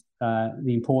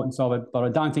the importance of it, but I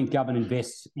don't think government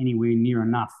invests anywhere near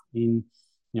enough in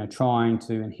trying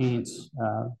to enhance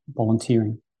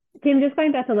volunteering. Tim, just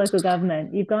going back to local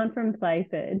government, you've gone from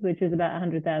Playford, which is about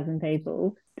 100,000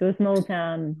 people, to a small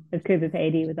town of Coober,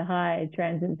 Pedy, with a high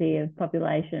transiency of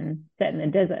population set in the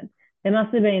desert. There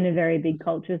must have been a very big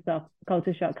culture shock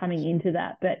coming into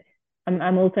that, but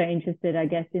I'm also interested, I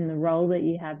guess, in the role that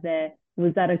you have there.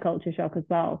 Was that a culture shock as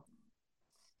well?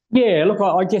 Yeah, look,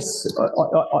 I guess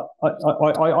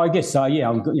so. Yeah,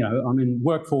 I mean,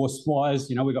 workforce-wise,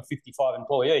 we've got 55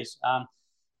 employees.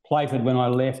 Playford, when I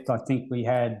left, I think we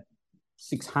had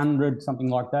 600, something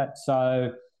like that.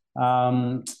 So,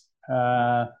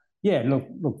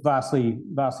 look, vastly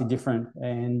different,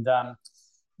 and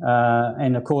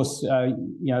of course,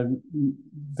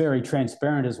 very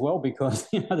transparent as well, because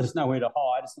there's nowhere to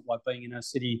hide. It's not like being in a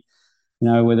city,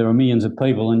 where there are millions of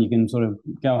people and you can sort of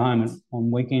go home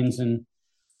on weekends and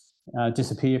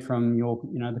disappear from your,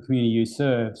 the community you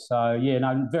serve. So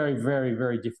very, very,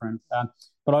 very different.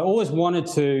 But I always wanted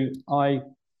to.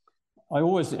 I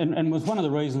always, and was one of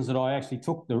the reasons that I actually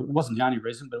took it wasn't the only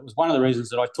reason, but it was one of the reasons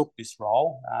that I took this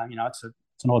role. It's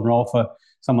an odd role for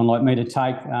someone like me to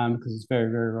take because it's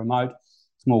very, very remote,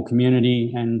 small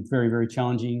community, and very, very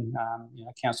challenging.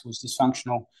 Council was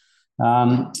dysfunctional.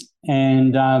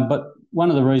 But one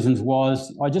of the reasons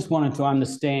was I just wanted to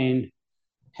understand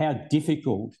how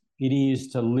difficult it is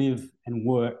to live and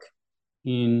work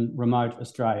in remote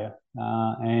Australia.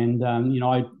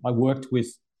 I worked with,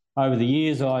 over the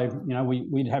years,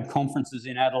 we'd have conferences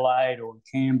in Adelaide or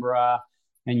Canberra,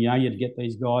 and, you'd get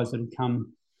these guys that had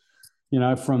come,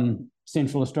 from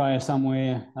Central Australia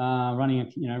somewhere, running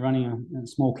a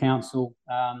small council.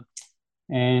 I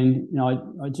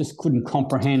just couldn't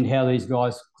comprehend how these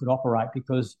guys could operate,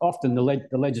 because often the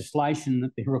legislation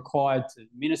that they're required to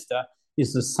administer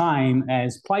is the same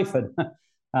as Playford,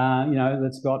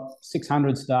 that's got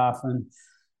 600 staff, and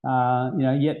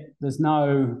yet there's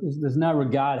no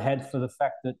regard had for the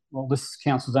fact that, well, this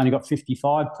council's only got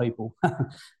 55 people.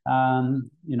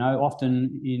 Often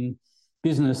in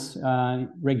business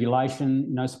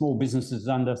regulation, small businesses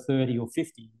under 30 or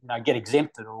 50, get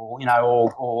exempted, or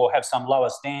have some lower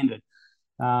standard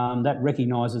that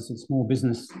recognises that small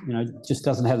business, just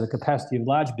doesn't have the capacity of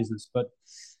large business. But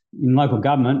in local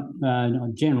government,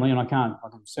 generally, and I can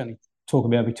certainly talk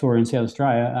about Victoria and South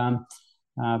Australia,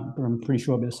 but I'm pretty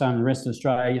sure it'll be the same in the rest of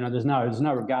Australia. There's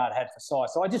no regard had for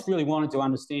size. So I just really wanted to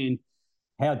understand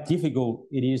how difficult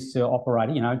it is to operate.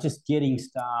 Just getting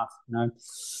staff.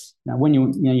 When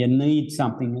you need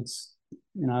something, it's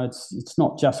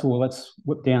not just, well, let's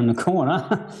whip down the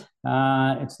corner.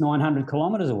 It's 900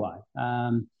 kilometres away.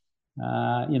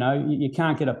 You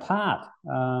can't get a part.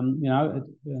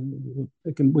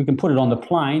 We can put it on the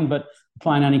plane, but the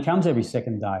plane only comes every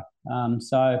second day. All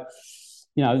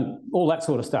that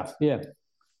sort of stuff. Yeah.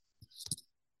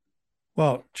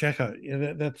 Well, Jacko,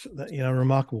 that's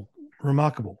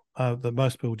remarkable. That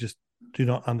most people just do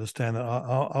not understand that.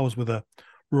 I was with a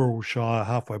rural shire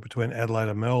halfway between Adelaide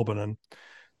and Melbourne, and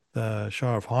the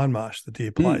Shire of Hindmarsh, the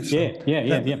dear place.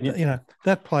 Yeah.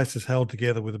 That place is held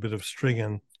together with a bit of string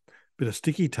and a bit of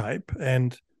sticky tape,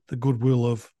 and the goodwill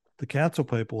of the council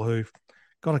people who've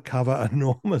got to cover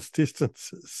enormous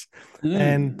distances.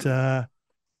 And all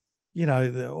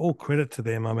credit to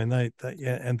them. I mean,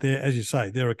 and they're, as you say,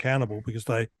 they're accountable because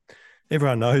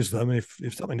everyone knows them.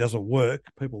 If something doesn't work,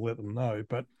 people let them know.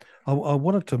 But I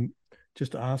wanted to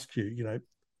just ask you,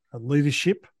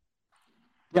 leadership,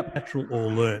 natural or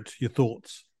learnt, your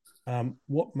thoughts.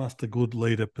 What must a good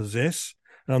leader possess?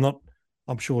 And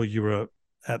I'm sure you're an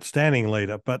outstanding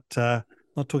leader, but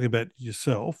not talking about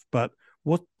yourself, but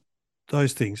what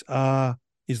those things are.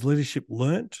 Is leadership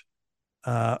learnt?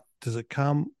 Does it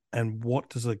come? And what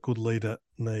does a good leader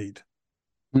need?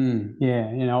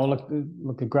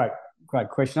 Look, a great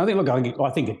question. I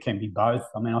think it can be both.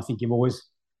 I mean, I think you've always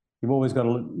got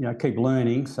to keep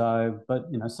learning. So,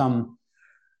 but some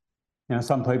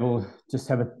people just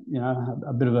have a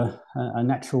bit of a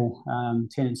natural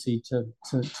tendency to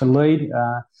lead.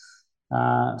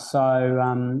 I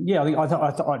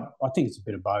think it's a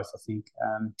bit of both. I think,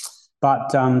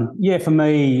 for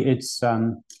me, it's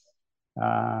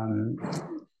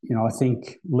I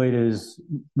think leaders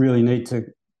really need to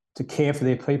care for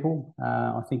their people.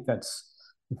 I think that's,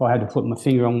 if I had to put my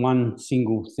finger on one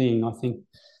single thing, I think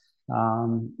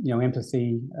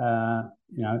empathy,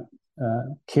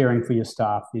 caring for your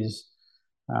staff is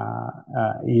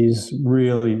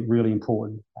really, really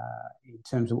important in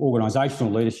terms of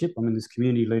organisational leadership. I mean, there's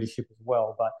community leadership as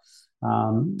well, but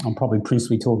I'm probably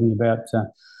principally talking about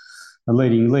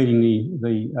leading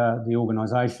the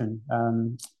organisation.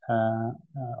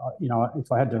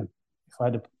 If I had to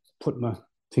put my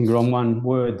finger on one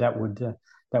word, that would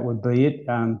be it.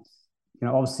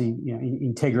 Obviously,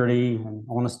 integrity and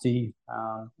honesty,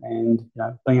 and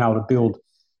being able to build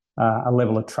a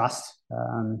level of trust.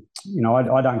 I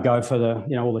don't go for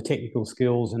all the technical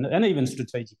skills and even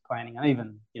strategic planning and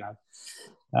even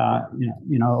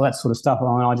that sort of stuff.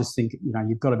 I mean, I just think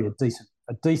you've got to be a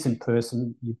decent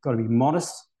person. You've got to be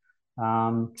modest.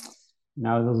 There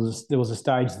was a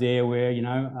stage there where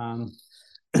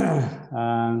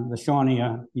the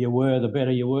shinier you were, the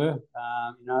better you were.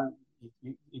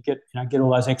 You get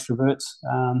all those extroverts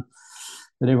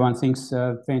that everyone thinks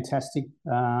are fantastic.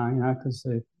 Because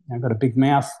they've got a big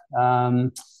mouth.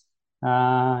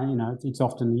 It's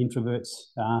often the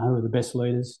introverts who are the best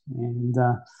leaders, and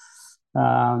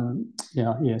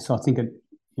So I think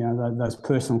those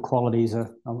personal qualities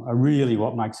are really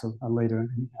what makes a leader.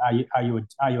 Are you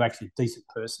actually a decent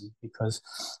person? Because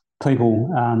people,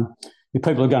 if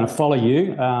people are going to follow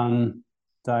you,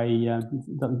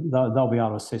 they'll be able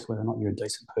to assess whether or not you're a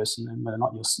decent person and whether or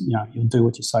not you'll do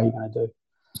what you say you're going to do.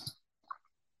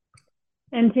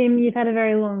 And Tim, you've had a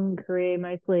very long career,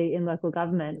 mostly in local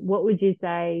government. What would you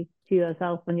say to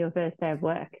yourself on your first day of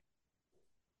work?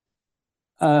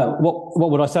 What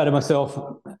would I say to myself?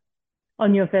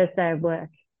 on your first day of work?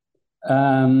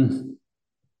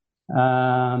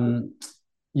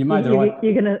 You made the right.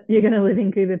 You're gonna live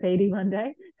in Coober, Pedy one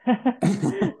day.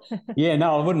 Yeah,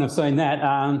 no, I wouldn't have seen that.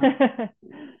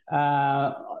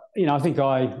 I think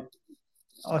I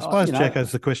suppose, Jacko,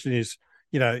 the question is,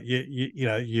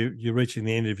 you're reaching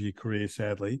the end of your career,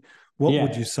 sadly. What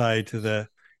would you say to the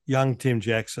young Tim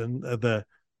Jackson, the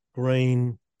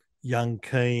green, young,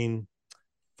 keen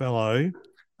fellow?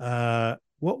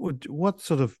 What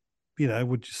sort of,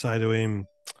 would you say to him?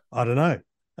 I don't know.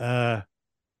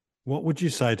 What would you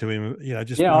say to him?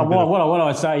 What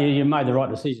I'd say, you made the right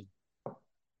decision.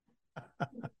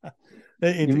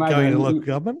 Going into local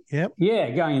government, yeah,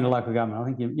 going into local government.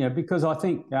 I think because I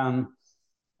think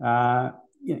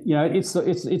it's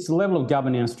the level of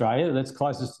government in Australia that's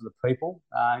closest to the people.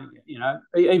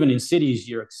 Even in cities,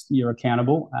 you're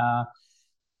accountable,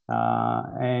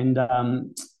 and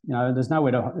there's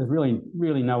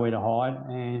really nowhere to hide,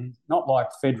 and not like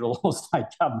federal or state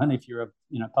government if you're a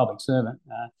public servant.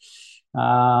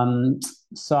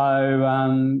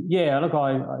 Look,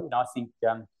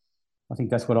 I think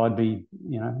that's what I'd be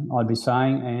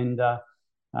saying, and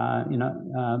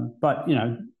but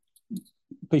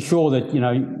be sure that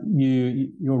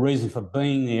your reason for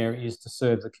being there is to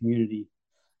serve the community.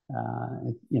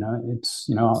 I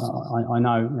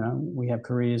know we have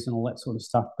careers and all that sort of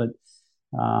stuff, but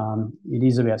it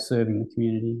is about serving the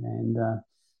community, and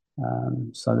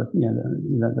so that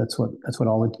that's what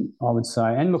I would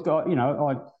say. And look,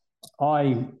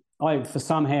 I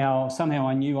somehow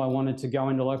I knew I wanted to go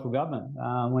into local government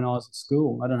when I was at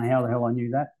school. I don't know how the hell I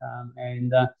knew that,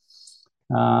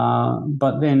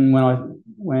 but then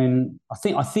when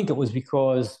I think it was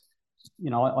because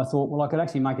I thought, well, I could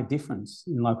actually make a difference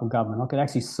in local government. I could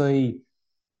actually see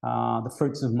the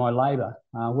fruits of my labour.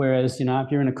 Whereas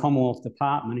if you're in a Commonwealth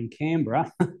department in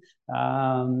Canberra,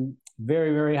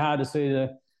 very, very hard to see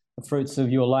the fruits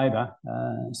of your labour.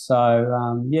 I've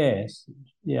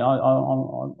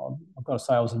got to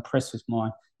say I was impressed with my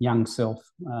young self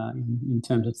in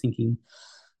terms of thinking.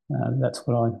 That's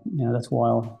why I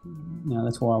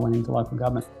went into local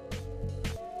government.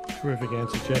 Terrific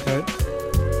answer, Jacko.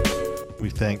 We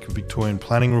thank Victorian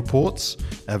Planning Reports,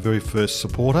 our very first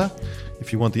supporter.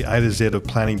 If you want the A to Z of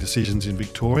planning decisions in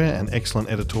Victoria and excellent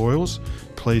editorials,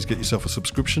 please get yourself a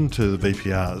subscription to the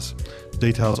VPRs.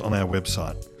 Details on our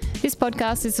website. This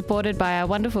podcast is supported by our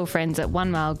wonderful friends at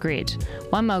 1 Mile Grid.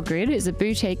 1 Mile Grid is a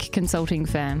boutique consulting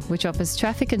firm which offers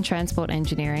traffic and transport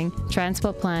engineering,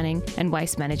 transport planning and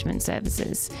waste management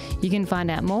services. You can find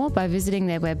out more by visiting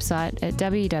their website at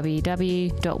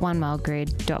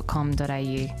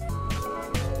www.onemilegrid.com.au.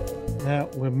 Now,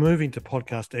 we're moving to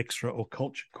Podcast Extra or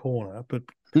Culture Corner, but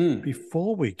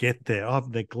before we get there, I've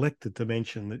neglected to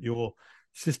mention that your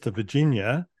sister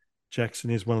Virginia Jackson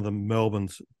is one of the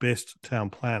Melbourne's best town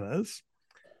planners.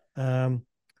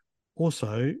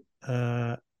 Also,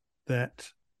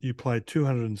 that you played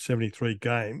 273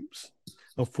 games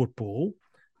of football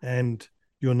and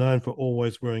you're known for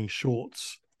always wearing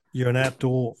shorts. You're an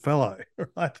outdoor fellow,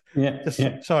 right? Yeah.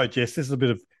 Sorry, Jess, this is a bit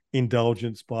of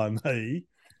indulgence by me.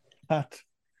 But,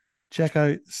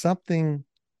 Jacko, something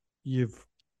you've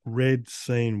read,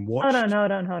 seen, watched. Hold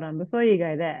on. Before you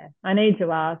go there, I need to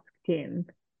ask Tim,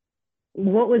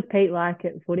 what was Pete like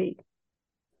at footy?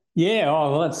 Yeah,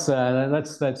 well, that's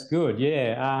good.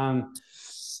 Yeah.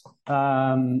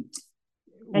 And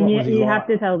you have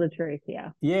to tell the truth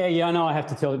here. Yeah, I know I have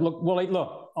to tell it. Look,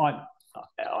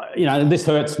 this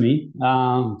hurts me,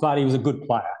 but he was a good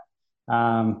player.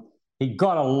 He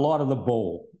got a lot of the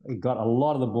ball.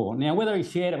 Now, whether he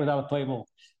shared it with other people,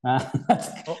 that's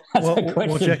a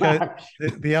question mark.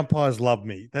 The umpires love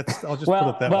me. I'll just put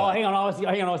it that way. Well, hang on. I was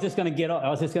just going to get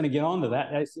on to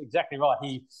that. That's exactly right.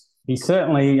 He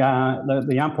certainly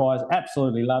the umpires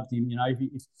absolutely loved him. If you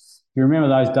remember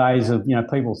those days of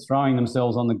people throwing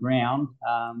themselves on the ground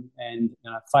and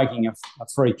faking a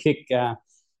free kick.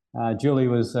 Julie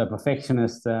was a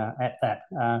perfectionist at that.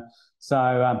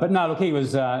 But no, look, he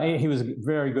was a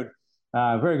very good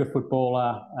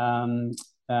footballer.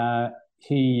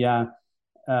 He got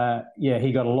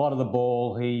a lot of the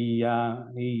ball. He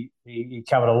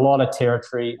covered a lot of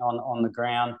territory on the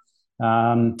ground.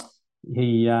 I'd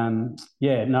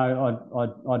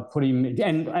put him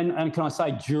and can I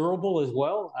say durable as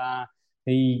well.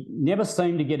 He never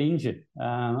seemed to get injured.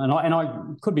 And I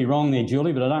could be wrong there,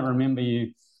 Julie, but I don't remember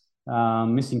you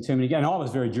missing too many games. I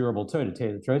was very durable too, to tell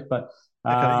you the truth, but.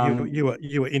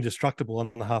 You were indestructible on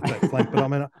the halfback flank, but I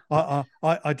mean,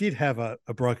 I did have a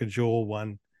broken jaw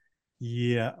one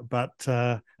year, but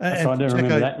I do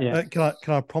remember that. Yeah.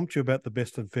 Can I prompt you about the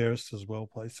best and fairest as well,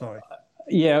 please? Sorry.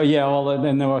 Yeah, yeah. Well,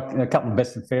 then there were a couple of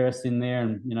best and fairest in there,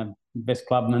 and best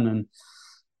clubman, and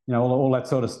all that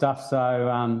sort of stuff.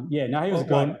 So yeah, no, he was a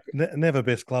great. Never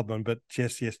best clubman, but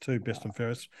yes, too, best and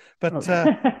fairest. But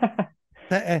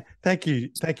thank you,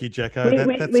 Jacko.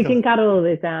 We can cut all of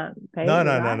this out. Pete, No.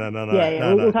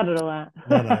 Yeah, we'll cut it all out.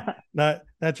 No.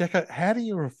 Now, Jacko, how do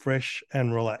you refresh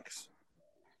and relax?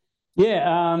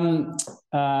 Yeah.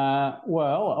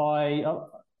 Well,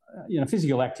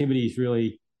 physical activity is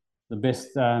really the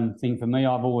best thing for me.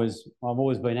 I've always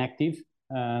been active.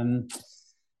 So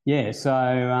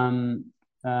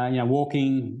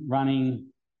walking, running.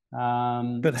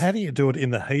 But how do you do it in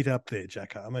the heat up there,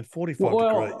 Jacko? I mean, 45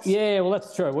 degrees. Yeah, well,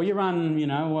 that's true. Well, you run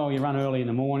early in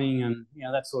the morning and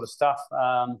that sort of stuff.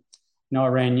 I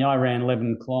ran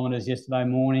 11 kilometres yesterday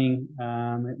morning.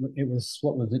 It was,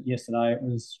 what was it yesterday? It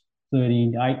was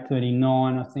 38,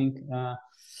 39, I think.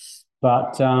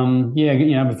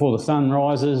 Before the sun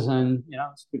rises and,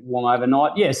 it's a bit warm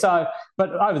overnight. Yeah, but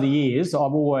over the years,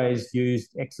 I've always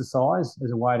used exercise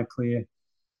as a way to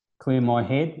clear my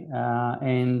head.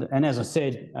 And as I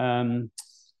said,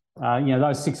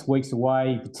 those 6 weeks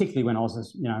away, particularly when I was a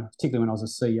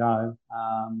CEO,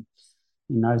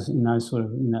 in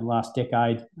that last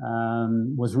decade,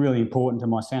 was really important to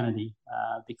my sanity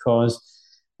because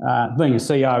being a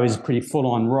CEO is a pretty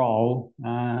full-on role,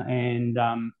 and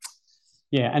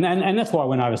that's why I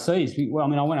went overseas. Well, I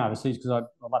mean, I went overseas because I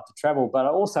love to travel, but I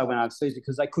also went overseas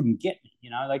because they couldn't get me.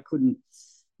 They couldn't.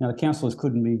 The councillors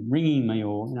couldn't be ringing me,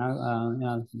 or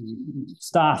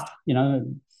staff. I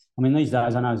mean, these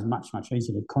days I know it's much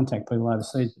easier to contact people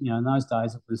overseas. In those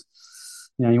days it was,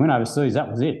 you went overseas,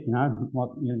 that was it. You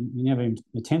never even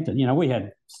attempted. We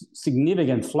had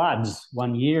significant floods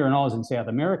one year, and I was in South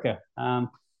America, they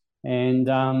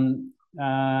didn't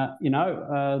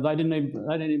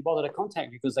even bother to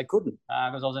contact me because they couldn't,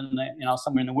 because I was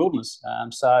somewhere in the wilderness.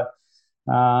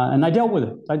 And they dealt with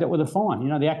it. They dealt with it fine.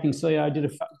 The acting CEO did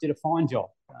a fine job.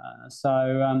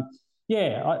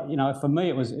 For me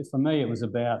it was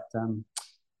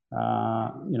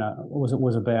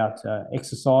about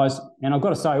exercise, and I've got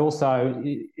to say also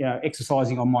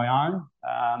exercising on my own,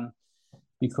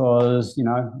 because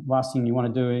last thing you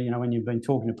want to do when you've been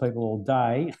talking to people all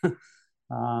day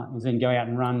is then go out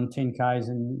and run 10Ks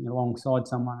and alongside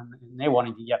someone and they're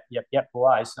wanting to yap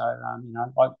away. So and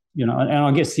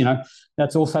I guess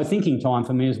that's also thinking time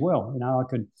for me as well.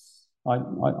 I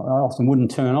often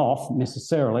wouldn't turn off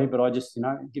necessarily, but I just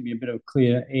give me a bit of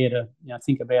clear air to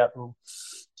think about, well,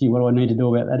 gee, what do I need to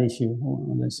do about that issue,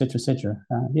 et cetera, et cetera.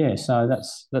 So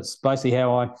that's basically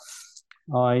how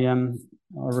I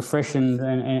refresh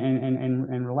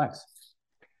and relax.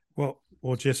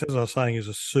 Well, Jess, as I was saying, he's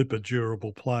a super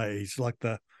durable player. He's like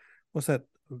what's that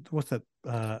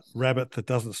rabbit that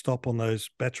doesn't stop on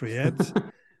those battery ads?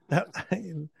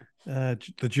 The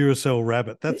Duracell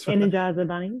rabbit. That's Energizer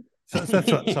Bunny. So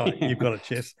that's what. Sorry, you've got it,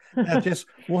 Jess. Now, Jess,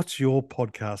 what's your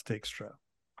podcast extra?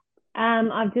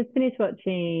 I've just finished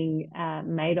watching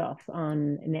Madoff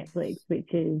on Netflix,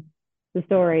 which is the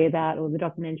story about, or the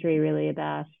documentary really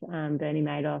about Bernie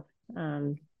Madoff.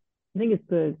 I think it's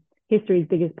the history's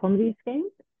biggest Ponzi scheme.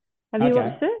 Have you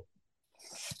watched it?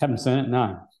 Haven't seen it,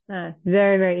 no.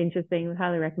 Very, very interesting. Would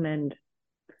highly recommend.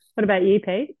 What about you,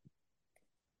 Pete?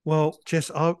 Well,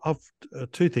 Jess, I've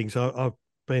two things. I've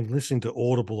been listening to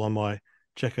Audible on my,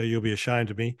 Jacko, you'll be ashamed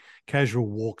of me, casual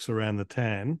walks around the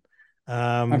Tan.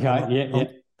 And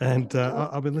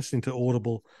I've been listening to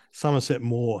Audible. Somerset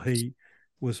Maugham, he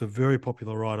was a very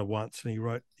popular writer once,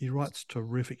 and he writes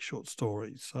terrific short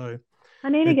stories. So I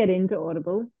need to get into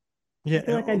Audible. Yeah, I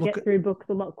feel like I get through books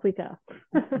a lot quicker.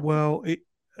 Well,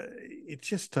 it's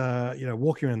just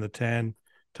walking around the Tan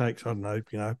takes, I don't know,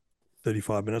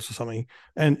 35 minutes or something,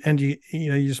 and you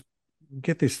just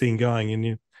get this thing going,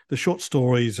 and the short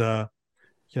stories are,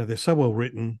 they're so well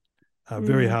written,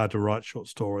 very hard to write short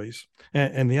stories.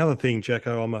 And the other thing,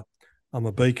 Jacko, I'm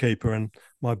a beekeeper, and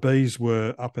my bees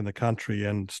were up in the country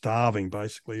and starving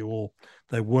basically, or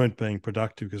they weren't being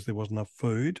productive because there wasn't enough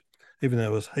food, even though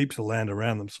there was heaps of land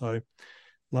around them. So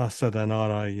last Saturday night,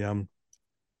 I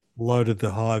loaded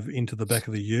the hive into the back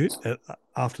of the ute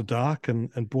after dark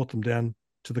and brought them down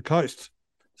to the coast.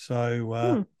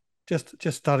 So just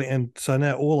starting. And so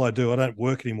now all I do, I don't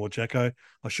work anymore, Jacko.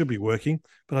 I should be working,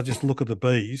 but I just look at the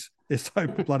bees. They're so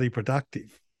bloody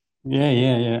productive.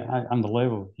 Yeah.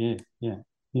 Unbelievable. Yeah.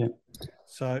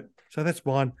 So that's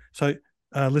mine. So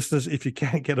listeners, if you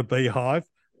can't get a beehive,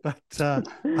 but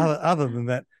other than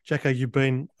that, Jacko, you've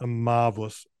been a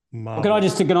marvelous. Can I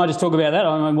just talk about that?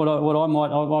 I mean,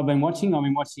 I've been watching.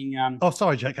 Oh,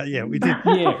 sorry, Jacko. Yeah, we did.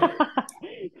 Yeah.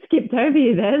 Skip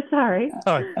utopia there. Sorry.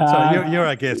 Sorry, you're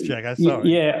our guest, Jacko. Sorry.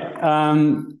 Yeah.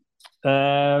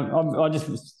 I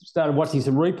just started watching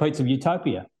some repeats of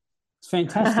Utopia. It's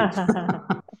fantastic.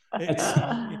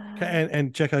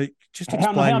 And Jacko, just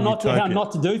explain how not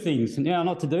to do things. How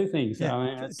not to do things. Yeah.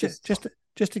 I mean,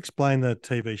 just explain the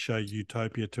TV show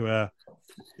Utopia to our,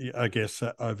 I guess,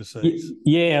 overseas.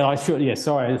 Yeah, I should. Yeah,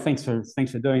 sorry. Thanks for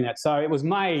doing that. So it was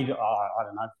made, I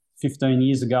don't know, 15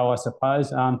 years ago, I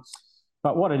suppose.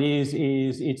 But what it is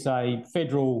it's a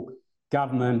federal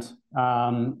government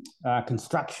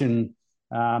construction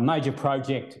major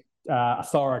project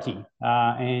authority,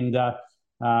 and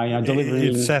delivering.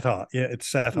 It's satire. Yeah, it's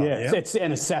satire. Yeah,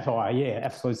 it's satire. Yeah,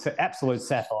 absolute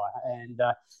satire,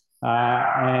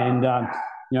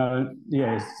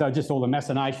 so just all the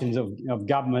machinations of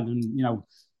government, and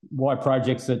why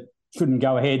projects that shouldn't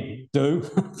go ahead do,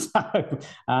 so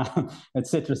et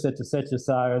cetera. So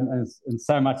and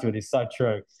so much of it is so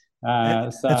true.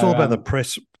 It's all about the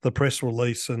press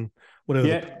release and whatever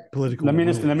the political. The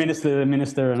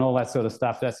minister, and all that sort of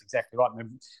stuff. That's exactly right.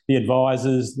 The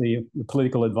advisors, the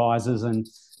political advisors, and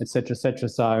et cetera.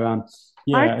 So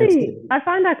I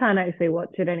find I can't actually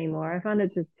watch it anymore. I find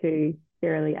it just too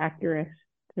eerily accurate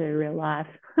to real life.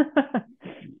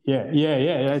 Yeah.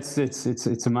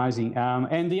 It's amazing.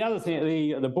 And the other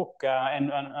thing, the book,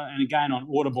 and again on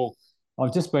Audible,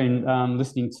 I've just been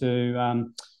listening to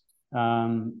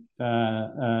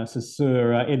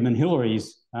Sir Edmund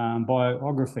Hillary's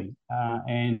biography,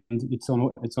 and it's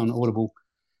on Audible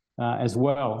as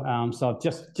well. So I've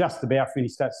just about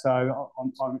finished that. So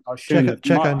I assume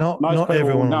Jacko, most not people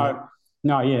everyone know.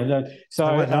 No, yeah.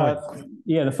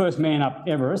 The first man up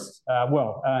Everest,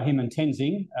 him and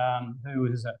Tenzing, who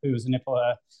was a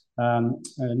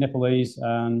Nepalese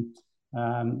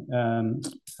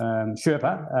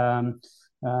Sherpa,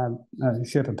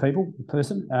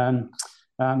 person,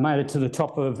 made it to the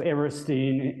top of Everest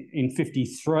in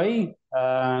 53.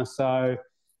 An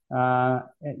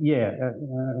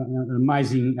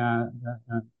amazing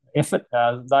effort.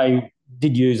 They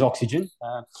did use oxygen.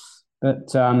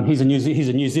 But he's a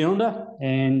New Zealander,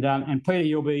 and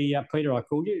Peter, Peter, I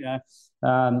called you,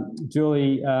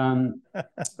 Julie.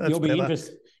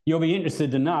 You'll be interested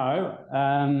to know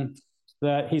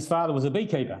that his father was a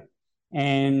beekeeper,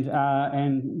 and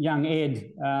young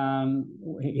Ed,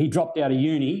 he dropped out of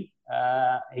uni.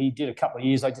 He did a couple of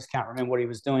years. I just can't remember what he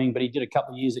was doing, but he did a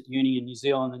couple of years at uni in New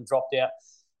Zealand and dropped out,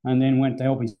 and then went to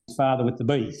help his father with the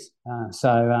bees.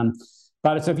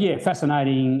 But it's a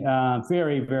fascinating,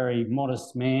 very, very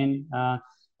modest man.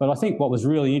 But I think what was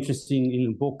really interesting in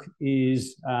the book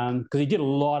is because he did a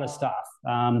lot of stuff,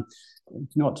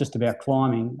 not just about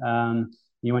climbing.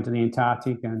 He went to the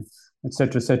Antarctic and et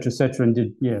cetera, and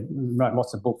wrote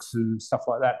lots of books and stuff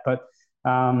like that. But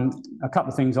a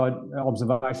couple of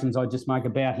observations I just make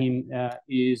about him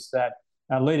is that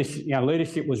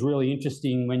leadership was really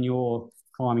interesting when you're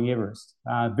climbing Everest.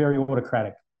 Very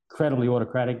autocratic. Incredibly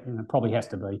autocratic, and it probably has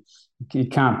to be. It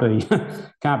can't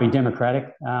be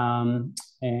democratic,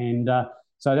 and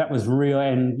so that was real.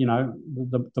 And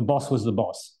the boss was the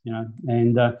boss,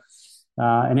 and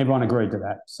everyone agreed to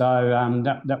that. So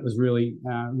that was really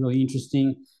really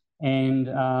interesting. And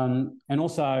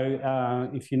also,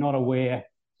 if you're not aware,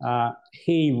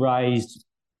 he raised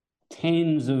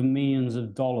tens of millions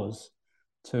of dollars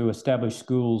to establish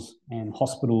schools and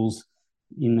hospitals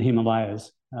in the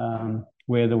Himalayas.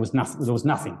 Where there was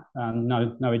nothing,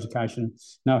 no education,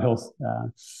 no health,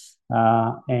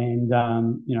 and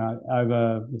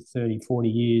over 30, 40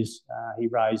 years, he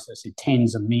raised,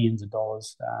 tens of millions of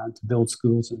dollars to build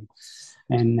schools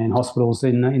and hospitals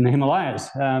in the Himalayas.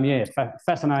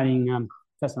 Fascinating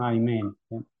man.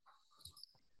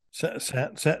 Yeah. So,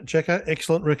 Jacko,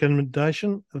 excellent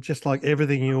recommendation. Just like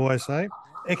everything you always say,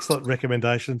 excellent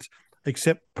recommendations,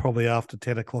 except probably after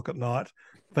 10 o'clock at night.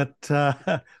 But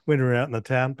when we're out in the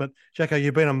town. But Jacko,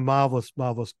 you've been a marvellous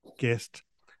guest.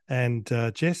 And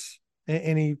Jess,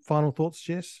 any final thoughts,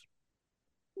 Jess?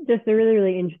 Just a really,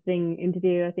 really interesting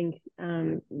interview. I think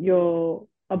your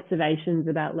observations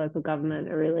about local government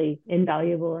are really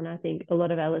invaluable, and I think a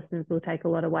lot of our listeners will take a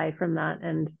lot away from that.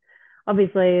 And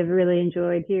obviously, I've really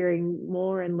enjoyed hearing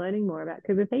more and learning more about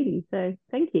Coober Pedy. So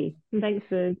thank you, and thanks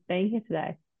for being here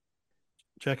today.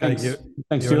 Jacko, thanks,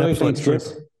 Julie. Thanks,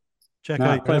 Jess. Jacko,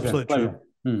 you're an absolute trip.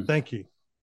 Thank you.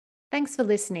 Thanks for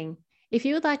listening. If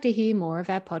you would like to hear more of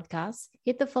our podcasts,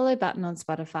 hit the follow button on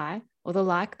Spotify, or the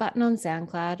like button on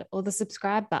SoundCloud, or the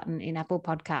subscribe button in Apple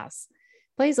Podcasts.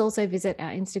 Please also visit our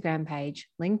Instagram page,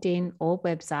 LinkedIn, or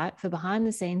website for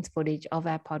behind-the-scenes footage of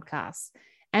our podcasts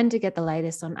and to get the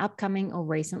latest on upcoming or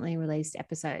recently released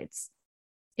episodes.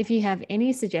 If you have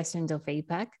any suggestions or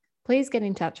feedback, please get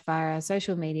in touch via our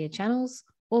social media channels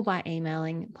or by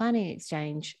emailing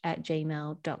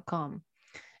planningxchange@gmail.com.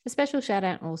 A special shout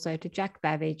out also to Jack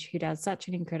Babbage, who does such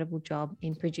an incredible job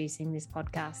in producing this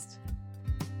podcast.